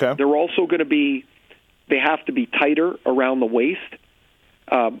remanufacture. Okay. They're also going to be, they have to be tighter around the waist.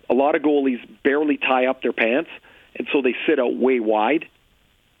 A lot of goalies barely tie up their pants, and so they sit out way wide.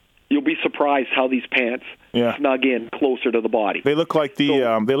 You'll be surprised how these pants snug in closer to the body. They look like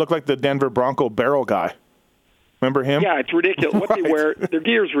the Denver Bronco barrel guy. Remember him? Yeah, it's ridiculous. What they wear, their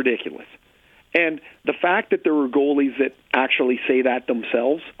gear is ridiculous. And the fact that there are goalies that actually say that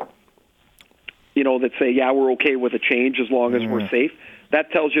themselves, that say, we're okay with a change as long as we're safe,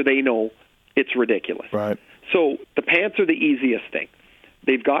 that tells you they know it's ridiculous. Right. So the pants are the easiest thing.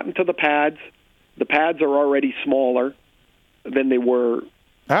 They've gotten to the pads. The pads are already smaller than they were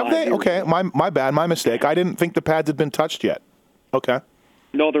Have 5 they? years Okay, ago. my bad, my mistake. I didn't think the pads had been touched yet. Okay.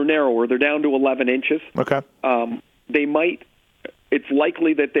 No, they're narrower. They're down to 11 inches. Okay. They might. It's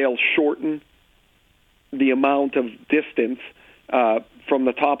likely that they'll shorten the amount of distance from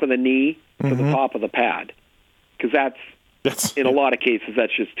the top of the knee to the top of the pad, because that's in a lot of cases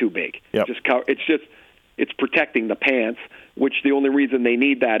that's just too big. Yep. It's protecting the pants, which the only reason they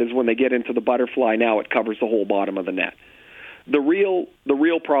need that is when they get into the butterfly. Now it covers the whole bottom of the net. The real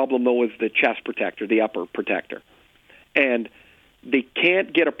problem though is the chest protector, the upper protector, and they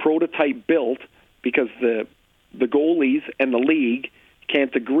can't get a prototype built because the goalies and the league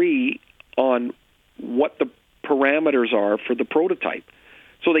can't agree on what the parameters are for the prototype.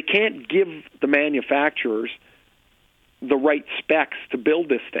 So they can't give the manufacturers the right specs to build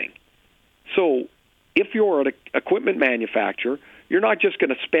this thing. So if you're an equipment manufacturer, you're not just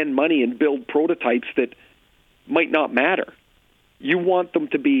going to spend money and build prototypes that might not matter. You want them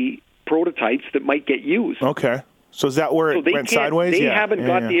to be prototypes that might get used. Okay. So is that where it went sideways? They haven't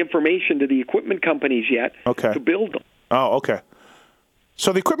got the information to the equipment companies yet to build them. Oh, okay.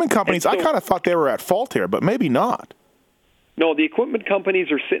 So the equipment companies, I kind of thought they were at fault here, but maybe not. No, the equipment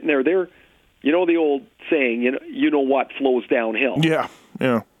companies are sitting there. They're, you know the old saying, you know what flows downhill. Yeah.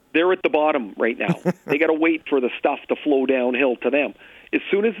 They're at the bottom right now. They got to wait for the stuff to flow downhill to them. As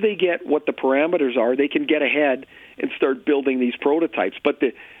soon as they get what the parameters are, they can get ahead and start building these prototypes. But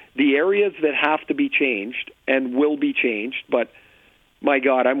the areas that have to be changed and will be changed, but my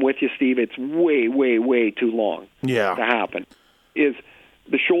God, I'm with you, Steve, it's way, way, way too long to happen, is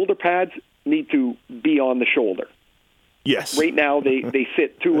the shoulder pads need to be on the shoulder. Yes. Right now, they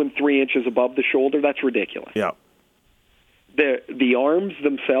sit 2 and 3 inches above the shoulder. That's ridiculous. Yeah. The arms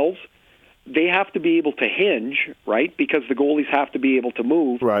themselves, they have to be able to hinge, right? Because the goalies have to be able to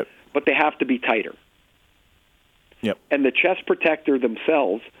move, right? But they have to be tighter. Yep. And the chest protector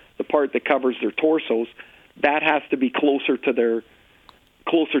themselves, the part that covers their torsos, that has to be closer to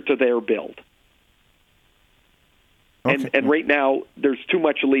their build. Okay. And right now, there's too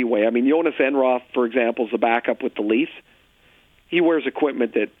much leeway. I mean, Jonas Enroth, for example, is the backup with the Leafs. He wears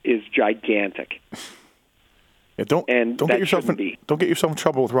equipment that is gigantic. Yeah, don't get yourself in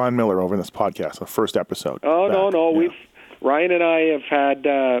trouble with Ryan Miller over in this podcast, the first episode. Oh no, Ryan and I have had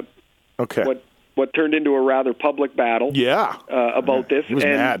what turned into a rather public battle. About this. He was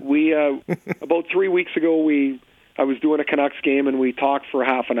mad. We about 3 weeks ago I was doing a Canucks game and we talked for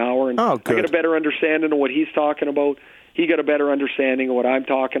half an hour and I got a better understanding of what he's talking about. He got a better understanding of what I'm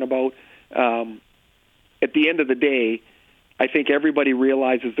talking about. At the end of the day, I think everybody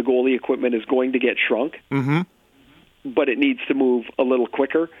realizes the goalie equipment is going to get shrunk. Mm-hmm. But it needs to move a little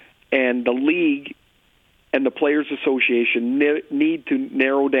quicker, and the league and the Players Association need to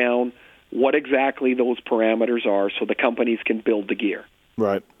narrow down what exactly those parameters are so the companies can build the gear.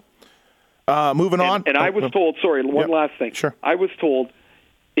 Right. Moving on. And I was told, one last thing. Sure. I was told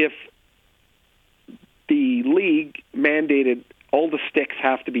if the league mandated all the sticks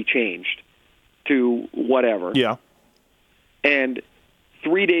have to be changed to whatever. Yeah. And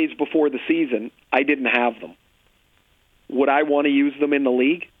 3 days before the season, I didn't have them. Would I want to use them in the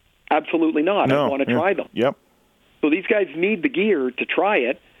league? Absolutely not. No. I want to try them. Yep. So these guys need the gear to try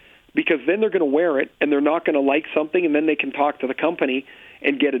it because then they're going to wear it and they're not going to like something, and then they can talk to the company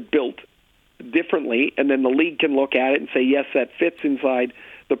and get it built differently, and then the league can look at it and say, yes, that fits inside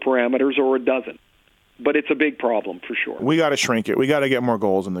the parameters, or it doesn't. But it's a big problem for sure. We got to shrink it. We got to get more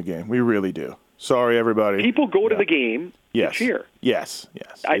goals in the game. We really do. Sorry, everybody. People go to the game to cheer. Yes.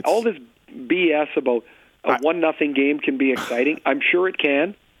 All this BS about a 1-0 game can be exciting. I'm sure it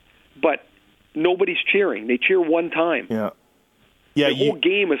can, but nobody's cheering. They cheer one time. Yeah. The whole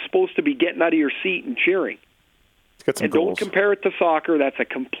game is supposed to be getting out of your seat and cheering. Let's get some and goals. Don't compare it to soccer. That's a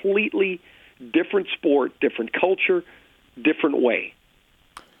completely different sport, different culture, different way.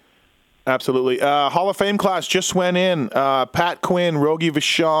 Absolutely. Hall of Fame class just went in. Pat Quinn, Rogie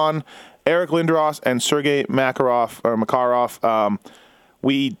Vachon, Eric Lindros, and Sergei Makarov.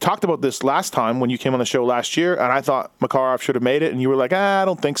 We talked about this last time when you came on the show last year, and I thought Makarov should have made it, and you were like, I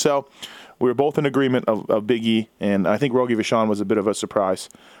don't think so. We were both in agreement of Big E, and I think Rogie Vachon was a bit of a surprise.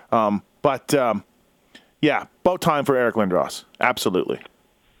 About time for Eric Lindros. Absolutely.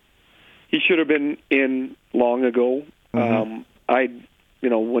 He should have been in long ago. Mm-hmm.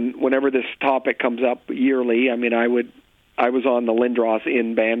 Whenever this topic comes up yearly, I was on the Lindros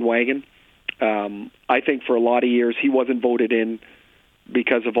in bandwagon. I think for a lot of years he wasn't voted in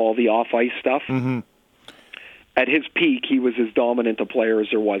because of all the off-ice stuff. Mm-hmm. At his peak, he was as dominant a player as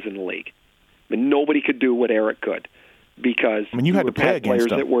there was in the league. Nobody could do what Eric could because you had to play against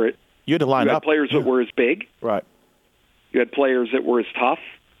them. You had to line up. You had players that were as big. Right. You had players that were as tough.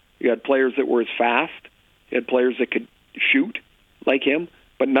 You had players that were as fast. You had players that could shoot like him,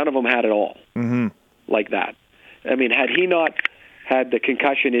 but none of them had it all like that. I mean, had he not had the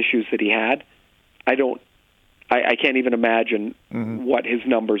concussion issues that he had, I can't even imagine what his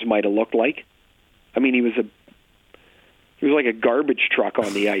numbers might have looked like. I mean, he was like a garbage truck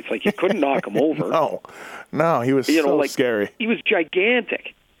on the ice. Like, you couldn't knock him over. No, he was scary. He was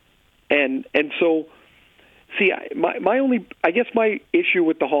gigantic. And so, see, I guess my issue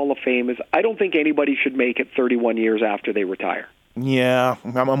with the Hall of Fame is I don't think anybody should make it 31 years after they retire. Yeah,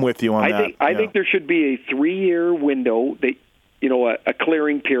 I'm with you on that. I think there should be a 3-year window, that a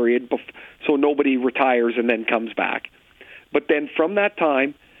clearing period, so nobody retires and then comes back. But then from that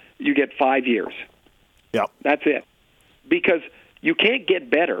time, you get 5 years. Yeah, that's it. Because you can't get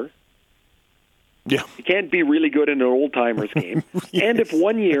better. Yeah, you can't be really good in an old timers game. Yes. And if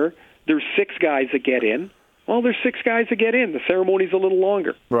 1 year there's 6 guys that get in, well, there's 6 guys that get in. The ceremony's a little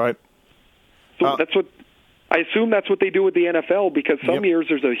longer. Right. So I assume that's what they do with the NFL, because some years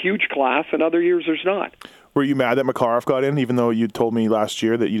there's a huge class and other years there's not. Were you mad that Makarov got in, even though you told me last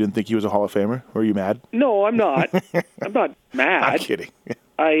year that you didn't think he was a Hall of Famer? Were you mad? No, I'm not. I'm not mad. I'm kidding.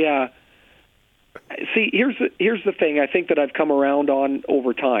 See, here's the thing I think that I've come around on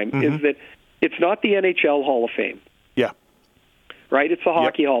over time is that it's not the NHL Hall of Fame. Yeah. Right? It's the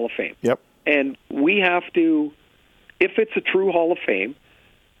Hockey Hall of Fame. Yep. And we have to, if it's a true Hall of Fame,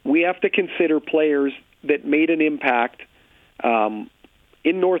 we have to consider players that made an impact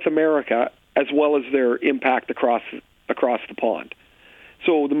in North America as well as their impact across the pond.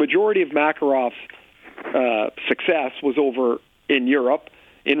 So the majority of Makarov's success was over in Europe,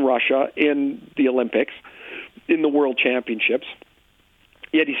 in Russia, in the Olympics, in the World Championships.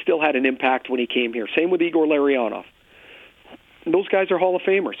 Yet he still had an impact when he came here. Same with Igor Larionov. Those guys are Hall of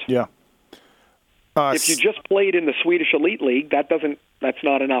Famers. Yeah. If you just played in the Swedish Elite League, that's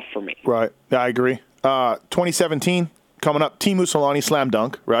not enough for me. Right. Yeah, I agree. 2017 coming up. Teemu Selanne slam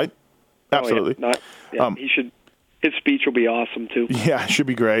dunk. Right. Absolutely. He should. His speech will be awesome too. Yeah, it should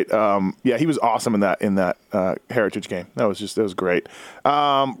be great. He was awesome in that Heritage game. That was great.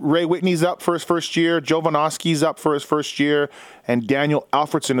 Ray Whitney's up for his first year. Joe Vanosky's up for his first year, and Daniel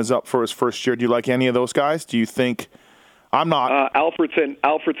Alfredsson is up for his first year. Do you like any of those guys? Do you think? I'm not.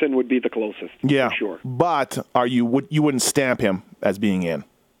 Alfredsson would be the closest. Yeah, for sure. But you wouldn't stamp him as being in?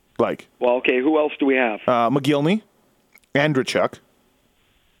 Like, well, okay. Who else do we have? McGillney, Andrechuk.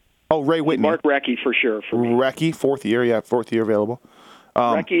 Oh, Ray Whitney. Mark Recchi for sure for me. Recchi, fourth year available.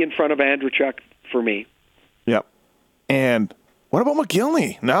 Recchi in front of Andrechuk for me. Yep. And what about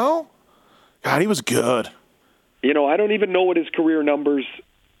McGillney? No? God, he was good. I don't even know what his career numbers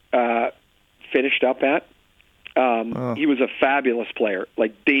finished up at. He was a fabulous player,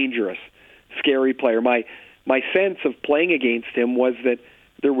 like dangerous, scary player. My sense of playing against him was that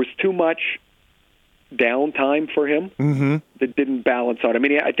there was too much downtime for him that didn't balance out. I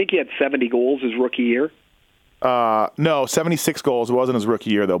mean, I think he had 70 goals his rookie year. No, 76 goals. It wasn't his rookie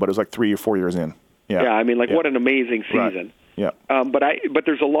year, though, but it was like 3 or 4 years in. Yeah, I mean, what an amazing season. Right. Yeah. But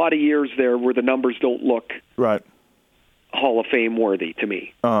there's a lot of years there where the numbers don't look right Hall of Fame worthy to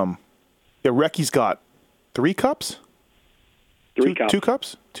me. Recchi's got 3 cups? 3 cups. 2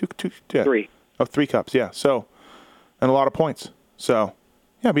 cups? Two, yeah. 3. Oh, 3 cups, yeah. So, and a lot of points. So,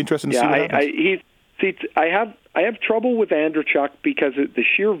 yeah, it'd be interesting to see what happens. I have trouble with Andrechuk because the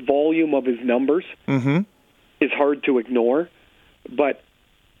sheer volume of his numbers is hard to ignore. But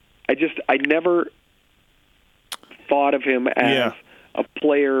I never thought of him as a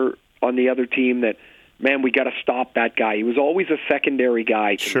player on the other team that, man, we got to stop that guy. He was always a secondary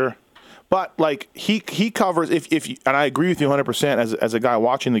guy. Sure. But like he covers if and I agree with you 100% as a guy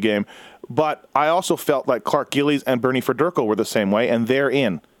watching the game. But I also felt like Clark Gillies and Bernie Federko were the same way, and they're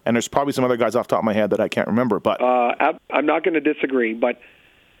in. And there's probably some other guys off the top of my head that I can't remember. But I'm not going to disagree. But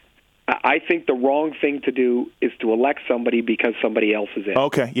I think the wrong thing to do is to elect somebody because somebody else is in.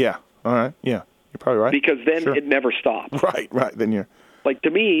 Okay. Yeah. All right. Yeah. You're probably right. Because then it never stops. Right. Then you're like,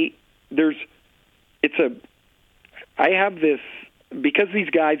 to me, I have this. Because these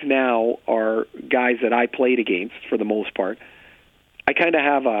guys now are guys that I played against for the most part, I kind of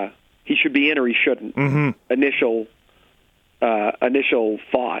have a he should be in or he shouldn't initial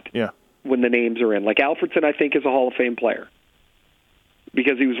thought when the names are in. Like Alfredsson, I think, is a Hall of Fame player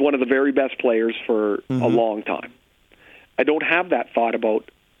because he was one of the very best players for a long time. I don't have that thought about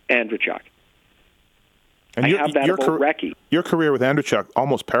Andrechuk. And I have that about Recchi. Your career with Andrechuk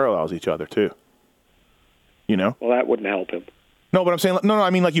almost parallels each other, too. Well, that wouldn't help him. No, but I'm saying no. I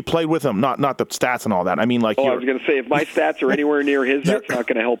mean like you played with him, not the stats and all that. I mean like. I was going to say if my stats are anywhere near his, that's not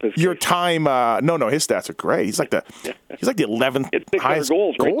going to help his. Your case. time. No, his stats are great. He's like the 11th highest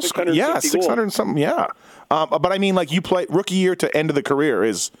goals, right? goal scorer. Yeah, 600 and something. Yeah, but I mean like you play rookie year to end of the career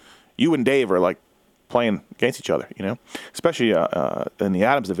is you and Dave are like playing against each other. Especially in the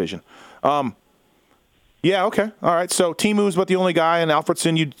Adams division. Yeah. Okay. All right. So Timu's about the only guy, and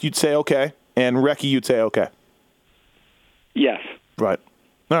Alfredsson you'd say okay, and Recchi you'd say okay. Yes. Right.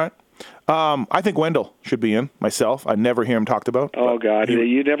 All right. I think Wendell should be in, myself. I never hear him talked about. Oh, God.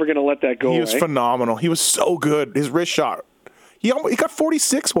 You're never going to let that go, He was phenomenal. He was so good. His wrist shot. He got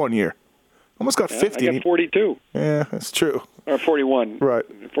 46 one year. Almost got 50. I got 42. Yeah, that's true. Or 41. Right.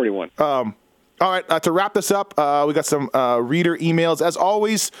 41. All right. To wrap this up, we got some reader emails. As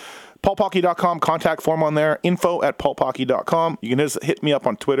always, pulphockey.com, contact form on there, info@pulphockey.com. You can just hit me up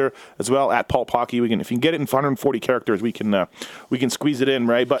on Twitter as well, @pulphockey. If you can get it in 140 characters, we can squeeze it in,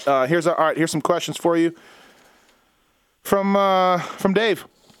 right? But here's some questions for you from Dave.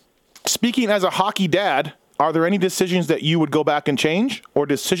 Speaking as a hockey dad, are there any decisions that you would go back and change, or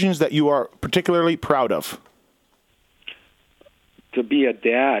decisions that you are particularly proud of? To be a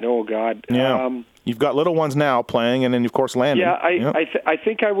dad, oh God. Yeah. You've got little ones now playing, and then of course Landon. Yeah, I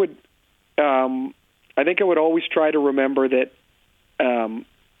think I would. I think I would always try to remember that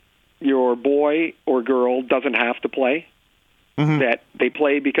your boy or girl doesn't have to play. Mm-hmm. That they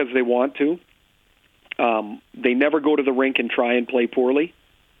play because they want to. They never go to the rink and try and play poorly,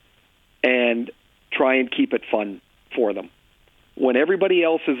 and try and keep it fun for them. When everybody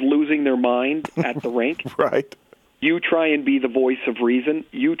else is losing their mind at the rink, right? You try and be the voice of reason.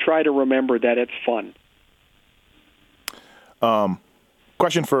 You try to remember that it's fun.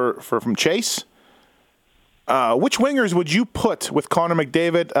 Question from Chase. Which wingers would you put with Connor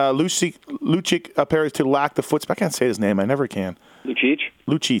McDavid? Lucic appears to lack the foot speed. I can't say his name. I never can.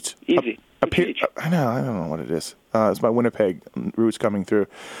 Lucic? Easy. I don't know what it is. It's my Winnipeg roots coming through.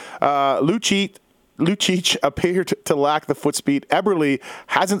 Lucic appeared to lack the foot speed. Eberle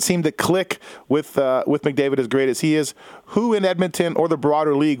hasn't seemed to click with McDavid as great as he is. Who in Edmonton or the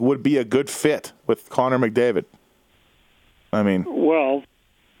broader league would be a good fit with Connor McDavid? I mean,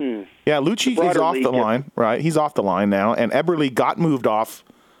 yeah, Lucic is off the line, right? He's off the line now, and Eberle got moved off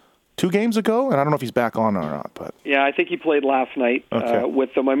 2 games ago, and I don't know if he's back on or not. But yeah, I think he played last night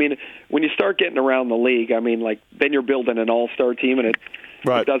with them. I mean, when you start getting around the league, I mean, like then you're building an all-star team, and it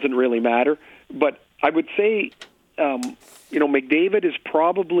doesn't really matter. But I would say, McDavid is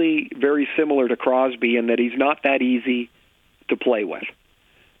probably very similar to Crosby in that he's not that easy to play with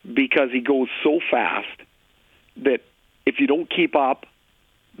because he goes so fast that if you don't keep up,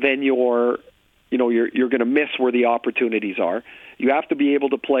 then you're going to miss where the opportunities are. You have to be able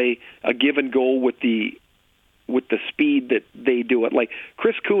to play a give and go with the speed that they do it. Like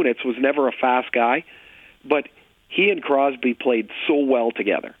Chris Kunitz was never a fast guy, but he and Crosby played so well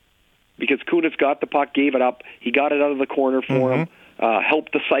together. Because Kunitz got the puck, gave it up, he got it out of the corner for him,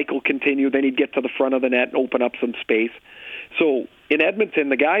 helped the cycle continue, then he'd get to the front of the net and open up some space. So in Edmonton,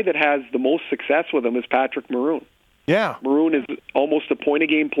 the guy that has the most success with him is Patrick Maroon. Yeah. Maroon is almost a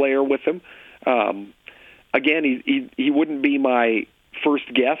point-a-game player with him. Again, he wouldn't be my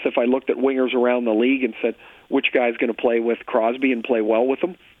first guess if I looked at wingers around the league and said, which guy's going to play with Crosby and play well with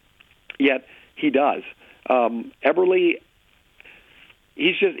him? Yet he does. Eberle...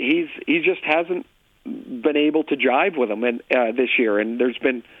 He just hasn't been able to jive with him this year, and there's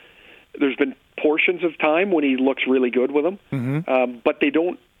been portions of time when he looks really good with him, but they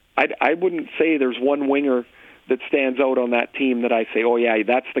don't. I wouldn't say there's one winger that stands out on that team that I say, oh yeah,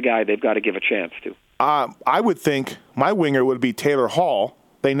 that's the guy they've got to give a chance to. I would think my winger would be Taylor Hall.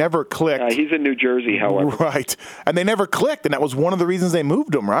 They never clicked. He's in New Jersey, however. Right, and they never clicked, and that was one of the reasons they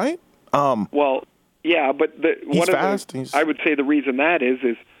moved him. Right. Well. Yeah, but he's fast. I would say the reason that is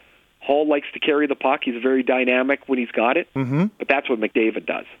Hall likes to carry the puck. He's very dynamic when he's got it, but that's what McDavid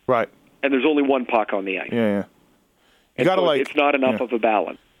does. Right. And there's only one puck on the ice. Yeah. You got to it's not enough of a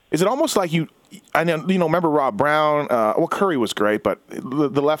balance. Is it almost like I know, remember Rob Brown? Curry was great, but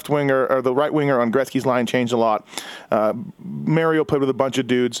the left winger or the right winger on Gretzky's line changed a lot. Mario played with a bunch of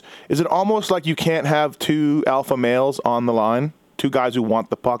dudes. Is it almost like you can't have 2 alpha males on the line, 2 guys who want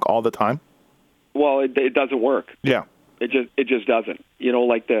the puck all the time? Well, it doesn't work. Yeah, it just doesn't.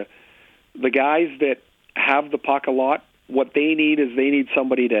 Like the guys that have the puck a lot, what they need is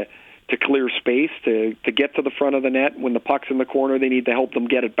somebody to clear space, to get to the front of the net. When the puck's in the corner, they need to help them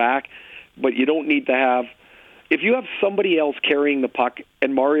get it back. But you don't need to have. If you have somebody else carrying the puck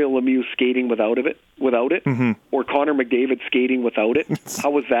and Mario Lemieux skating without it, or Connor McDavid skating without it,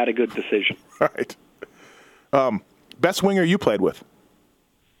 how was that a good decision? Right. Best winger you played with?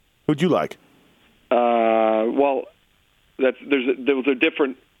 Who'd you like? Well, those are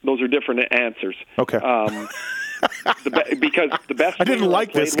different answers. Okay. Because the best. I didn't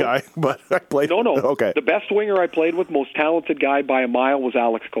like this guy, but I played. No. Okay. The best winger I played with, most talented guy by a mile, was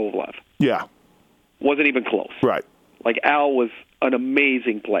Alex Kovalev. Yeah. Wasn't even close. Right. Like, Al was an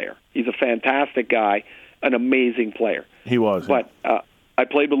amazing player. He's a fantastic guy, an amazing player. He was. But I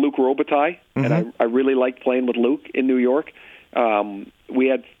played with Luc Robitaille, and I really liked playing with Luc in New York. We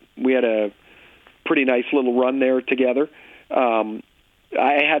had a pretty nice little run there together. I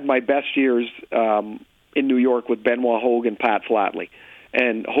had my best years in New York with Benoit Hogue and Pat Flatley.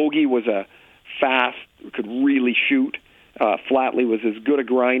 And Hoagie was a fast, could really shoot. Flatley was as good a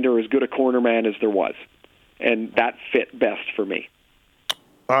grinder, as good a corner man as there was. And that fit best for me.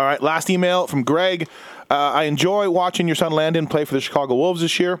 All right, last email from Greg. I enjoy watching your son Landon play for the Chicago Wolves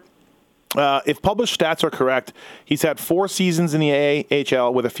this year. If published stats are correct, he's had 4 seasons in the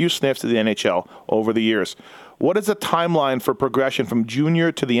AHL with a few sniffs to the NHL over the years. What is the timeline for progression from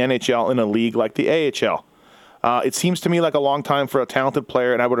junior to the NHL in a league like the AHL? It seems to me like a long time for a talented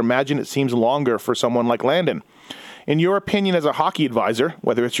player, and I would imagine it seems longer for someone like Landon. In your opinion, as a hockey advisor,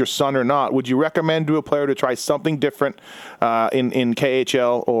 whether it's your son or not, would you recommend to a player to try something different in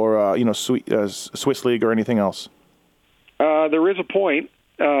KHL or Swiss League or anything else? There is a point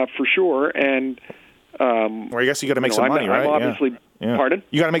for sure, and or I guess you got to make some money, right? I'm obviously, yeah. Pardon?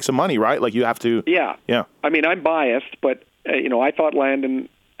 You got to make some money, right? Like you have to. Yeah. Yeah. I mean, I'm biased, but I thought Landon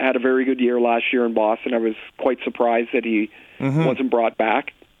had a very good year last year in Boston. I was quite surprised that he wasn't brought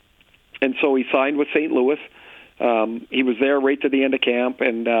back, and so he signed with St. Louis. He was there right to the end of camp,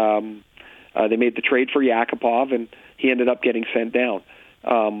 and they made the trade for Yakupov, and he ended up getting sent down.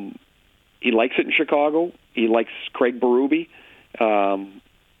 He likes it in Chicago. He likes Craig Berube.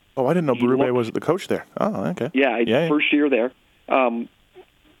 I didn't know Berube was the coach there. Oh, okay. Yeah, first year there.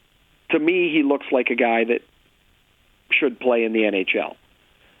 To me, he looks like a guy that should play in the NHL.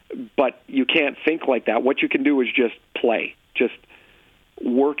 But you can't think like that. What you can do is just play. Just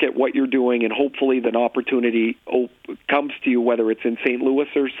work at what you're doing, and hopefully an opportunity comes to you, whether it's in St. Louis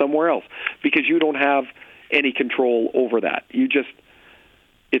or somewhere else, because you don't have any control over that.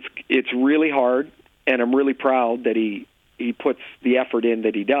 It's really hard, and I'm really proud that he puts the effort in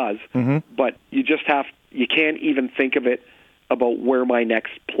that he does. But you can't even think of it about where my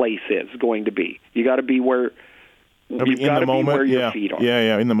next place is going to be. You got to be where you've got to be where your feet are.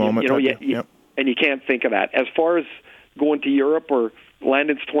 Yeah, in the moment. And you can't think of that. As far as going to Europe, or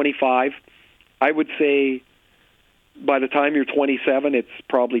Landon's 25, I would say by the time you're 27, it's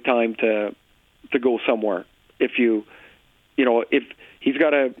probably time to go somewhere. If he's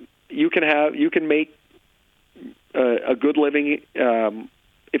got you can make a good living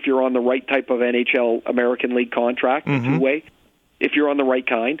if you're on the right type of NHL American League contract, two-way, if you're on the right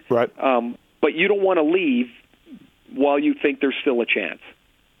kind. Right. But you don't want to leave while you think there's still a chance.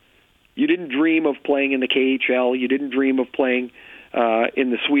 You didn't dream of playing in the KHL. You didn't dream of playing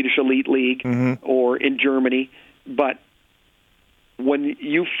in the Swedish Elite League or in Germany. But when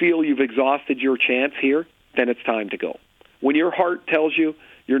you feel you've exhausted your chance here, then it's time to go. When your heart tells you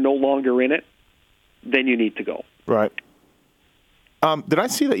you're no longer in it, then you need to go. Right. Did I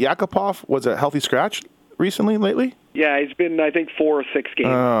see that Yakupov was a healthy scratch lately? Yeah, he's been, I think, 4 or 6 games.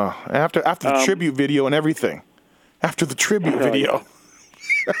 After the tribute video and everything. After the tribute video.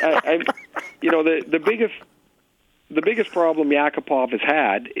 The biggest problem Yakupov has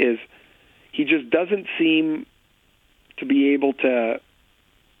had is he just doesn't seem to be able to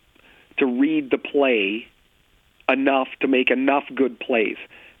read the play enough to make enough good plays.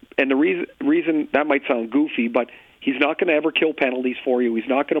 And the reason that might sound goofy, but he's not going to ever kill penalties for you. He's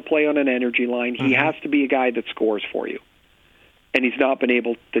not going to play on an energy line. He has to be a guy that scores for you. And he's not been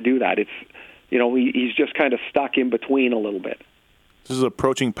able to do that. He's just kind of stuck in between a little bit. This is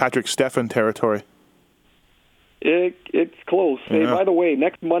approaching Patrick Stefan territory. It's close. Yeah. Hey, by the way,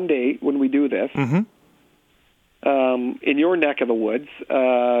 next Monday when we do this, in your neck of the woods,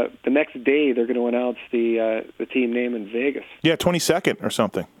 the next day they're going to announce the team name in Vegas. Yeah, 22nd or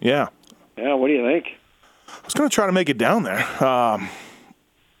something. Yeah. Yeah, what do you think? I was going to try to make it down there.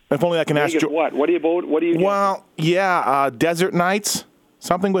 If only I can Vegas, ask you. What do you vote? What do you? Well, Desert Nights,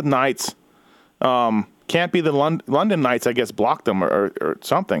 something with Nights. Can't be the London Knights, I guess, blocked them or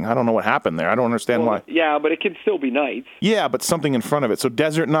something. I don't know what happened there. I don't understand why. Yeah, but it can still be Knights. Yeah, but something in front of it. So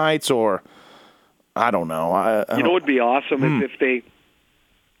Desert Knights or I don't know. It would be awesome if it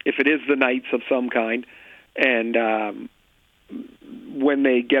is the Knights of some kind, and when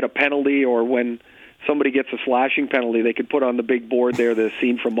they get a penalty or when somebody gets a slashing penalty, they could put on the big board there the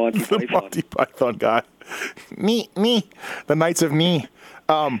scene from Monty The Python. Monty Python guy. Me. The Knights of Knee.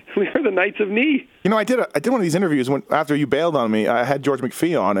 We are the Knights of Knee. I did one of these interviews after you bailed on me. I had George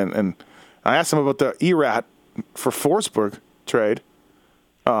McPhee on, and I asked him about the ERAT for Forsberg trade.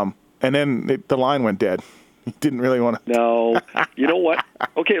 And then the line went dead. He didn't really want to. No. You know what?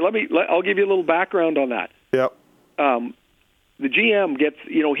 Okay, I'll give you a little background on that. Yep. The GM gets,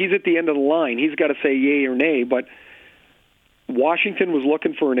 he's at the end of the line. He's got to say yay or nay, but Washington was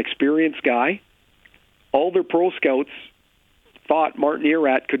looking for an experienced guy. All their pro scouts thought Martin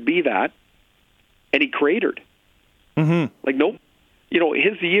Erat could be that, and he cratered. Mm-hmm. Like, nope.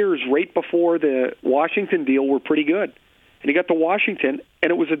 His years right before the Washington deal were pretty good. And he got to Washington, and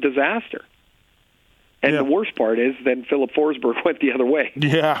it was a disaster. And the worst part is then Philip Forsberg went the other way.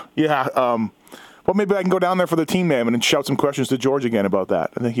 Yeah. Well, maybe I can go down there for the team name and shout some questions to George again about that.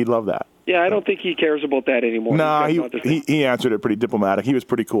 I think he'd love that. Yeah, I don't think he cares about that anymore. No, he answered it pretty diplomatic. He was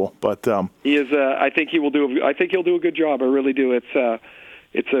pretty cool, but he is. I think he'll do a good job. I really do.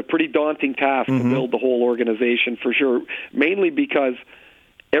 It's a pretty daunting task to build the whole organization for sure. Mainly because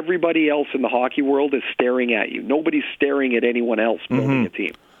everybody else in the hockey world is staring at you. Nobody's staring at anyone else building a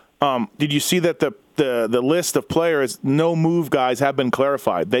team. Did you see that the list of players, no move guys, have been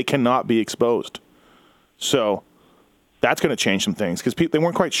clarified? They cannot be exposed. So that's going to change some things because they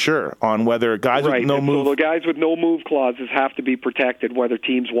weren't quite sure on whether guys with no move. So the guys with no move clauses have to be protected whether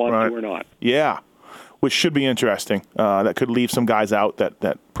teams want to or not. Yeah, which should be interesting. That could leave some guys out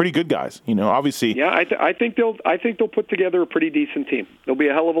that pretty good guys. Obviously. Yeah, I think they'll put together a pretty decent team. They'll be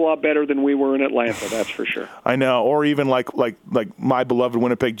a hell of a lot better than we were in Atlanta. That's for sure. I know, or even like my beloved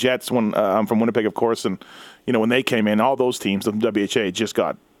Winnipeg Jets. When I'm from Winnipeg, of course, and when they came in, all those teams, the WHA just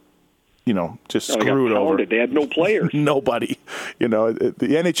got. Screwed over. They had no players. Nobody. The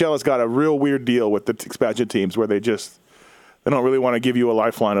NHL has got a real weird deal with the expansion teams where they don't really want to give you a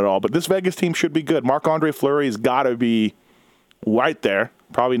lifeline at all. But this Vegas team should be good. Marc-Andre Fleury's got to be right there,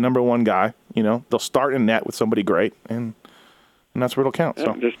 probably number one guy. They'll start in net with somebody great, and that's where it'll count. Yeah,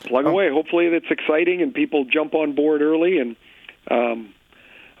 so just plug away. Hopefully it's exciting and people jump on board early, and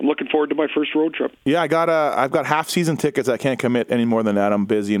I'm looking forward to my first road trip. Yeah, I've got half-season tickets. I can't commit any more than that. I'm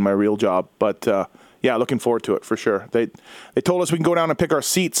busy in my real job. But, looking forward to it for sure. They told us we can go down and pick our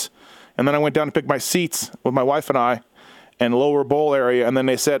seats, and then I went down to pick my seats with my wife and I in lower bowl area, and then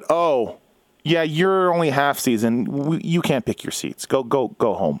they said, oh, yeah, you're only half-season. You can't pick your seats. Go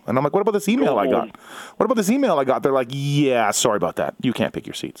home. And I'm like, what about this email I got? What about this email I got? They're like, yeah, sorry about that. You can't pick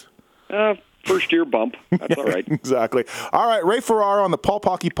your seats. First-year bump. That's all right. Exactly. All right, Ray Ferraro on the Pulp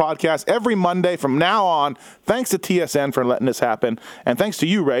Hockey Podcast every Monday from now on. Thanks to TSN for letting this happen. And thanks to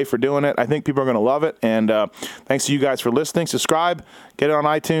you, Ray, for doing it. I think people are going to love it. And thanks to you guys for listening. Subscribe. Get it on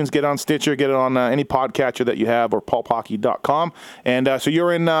iTunes. Get it on Stitcher. Get it on any podcatcher that you have or pulphockey.com. And so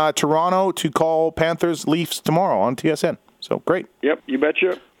you're in Toronto to call Panthers Leafs tomorrow on TSN. So great. Yep, you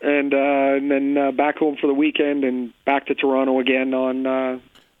betcha. And then back home for the weekend and back to Toronto again on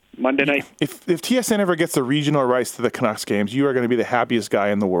Monday night. If TSN ever gets the regional rights to the Canucks games, you are going to be the happiest guy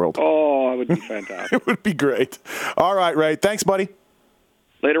in the world. Oh, it would be fantastic. It would be great. All right, Ray. Thanks, buddy.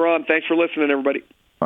 Later on. Thanks for listening, everybody.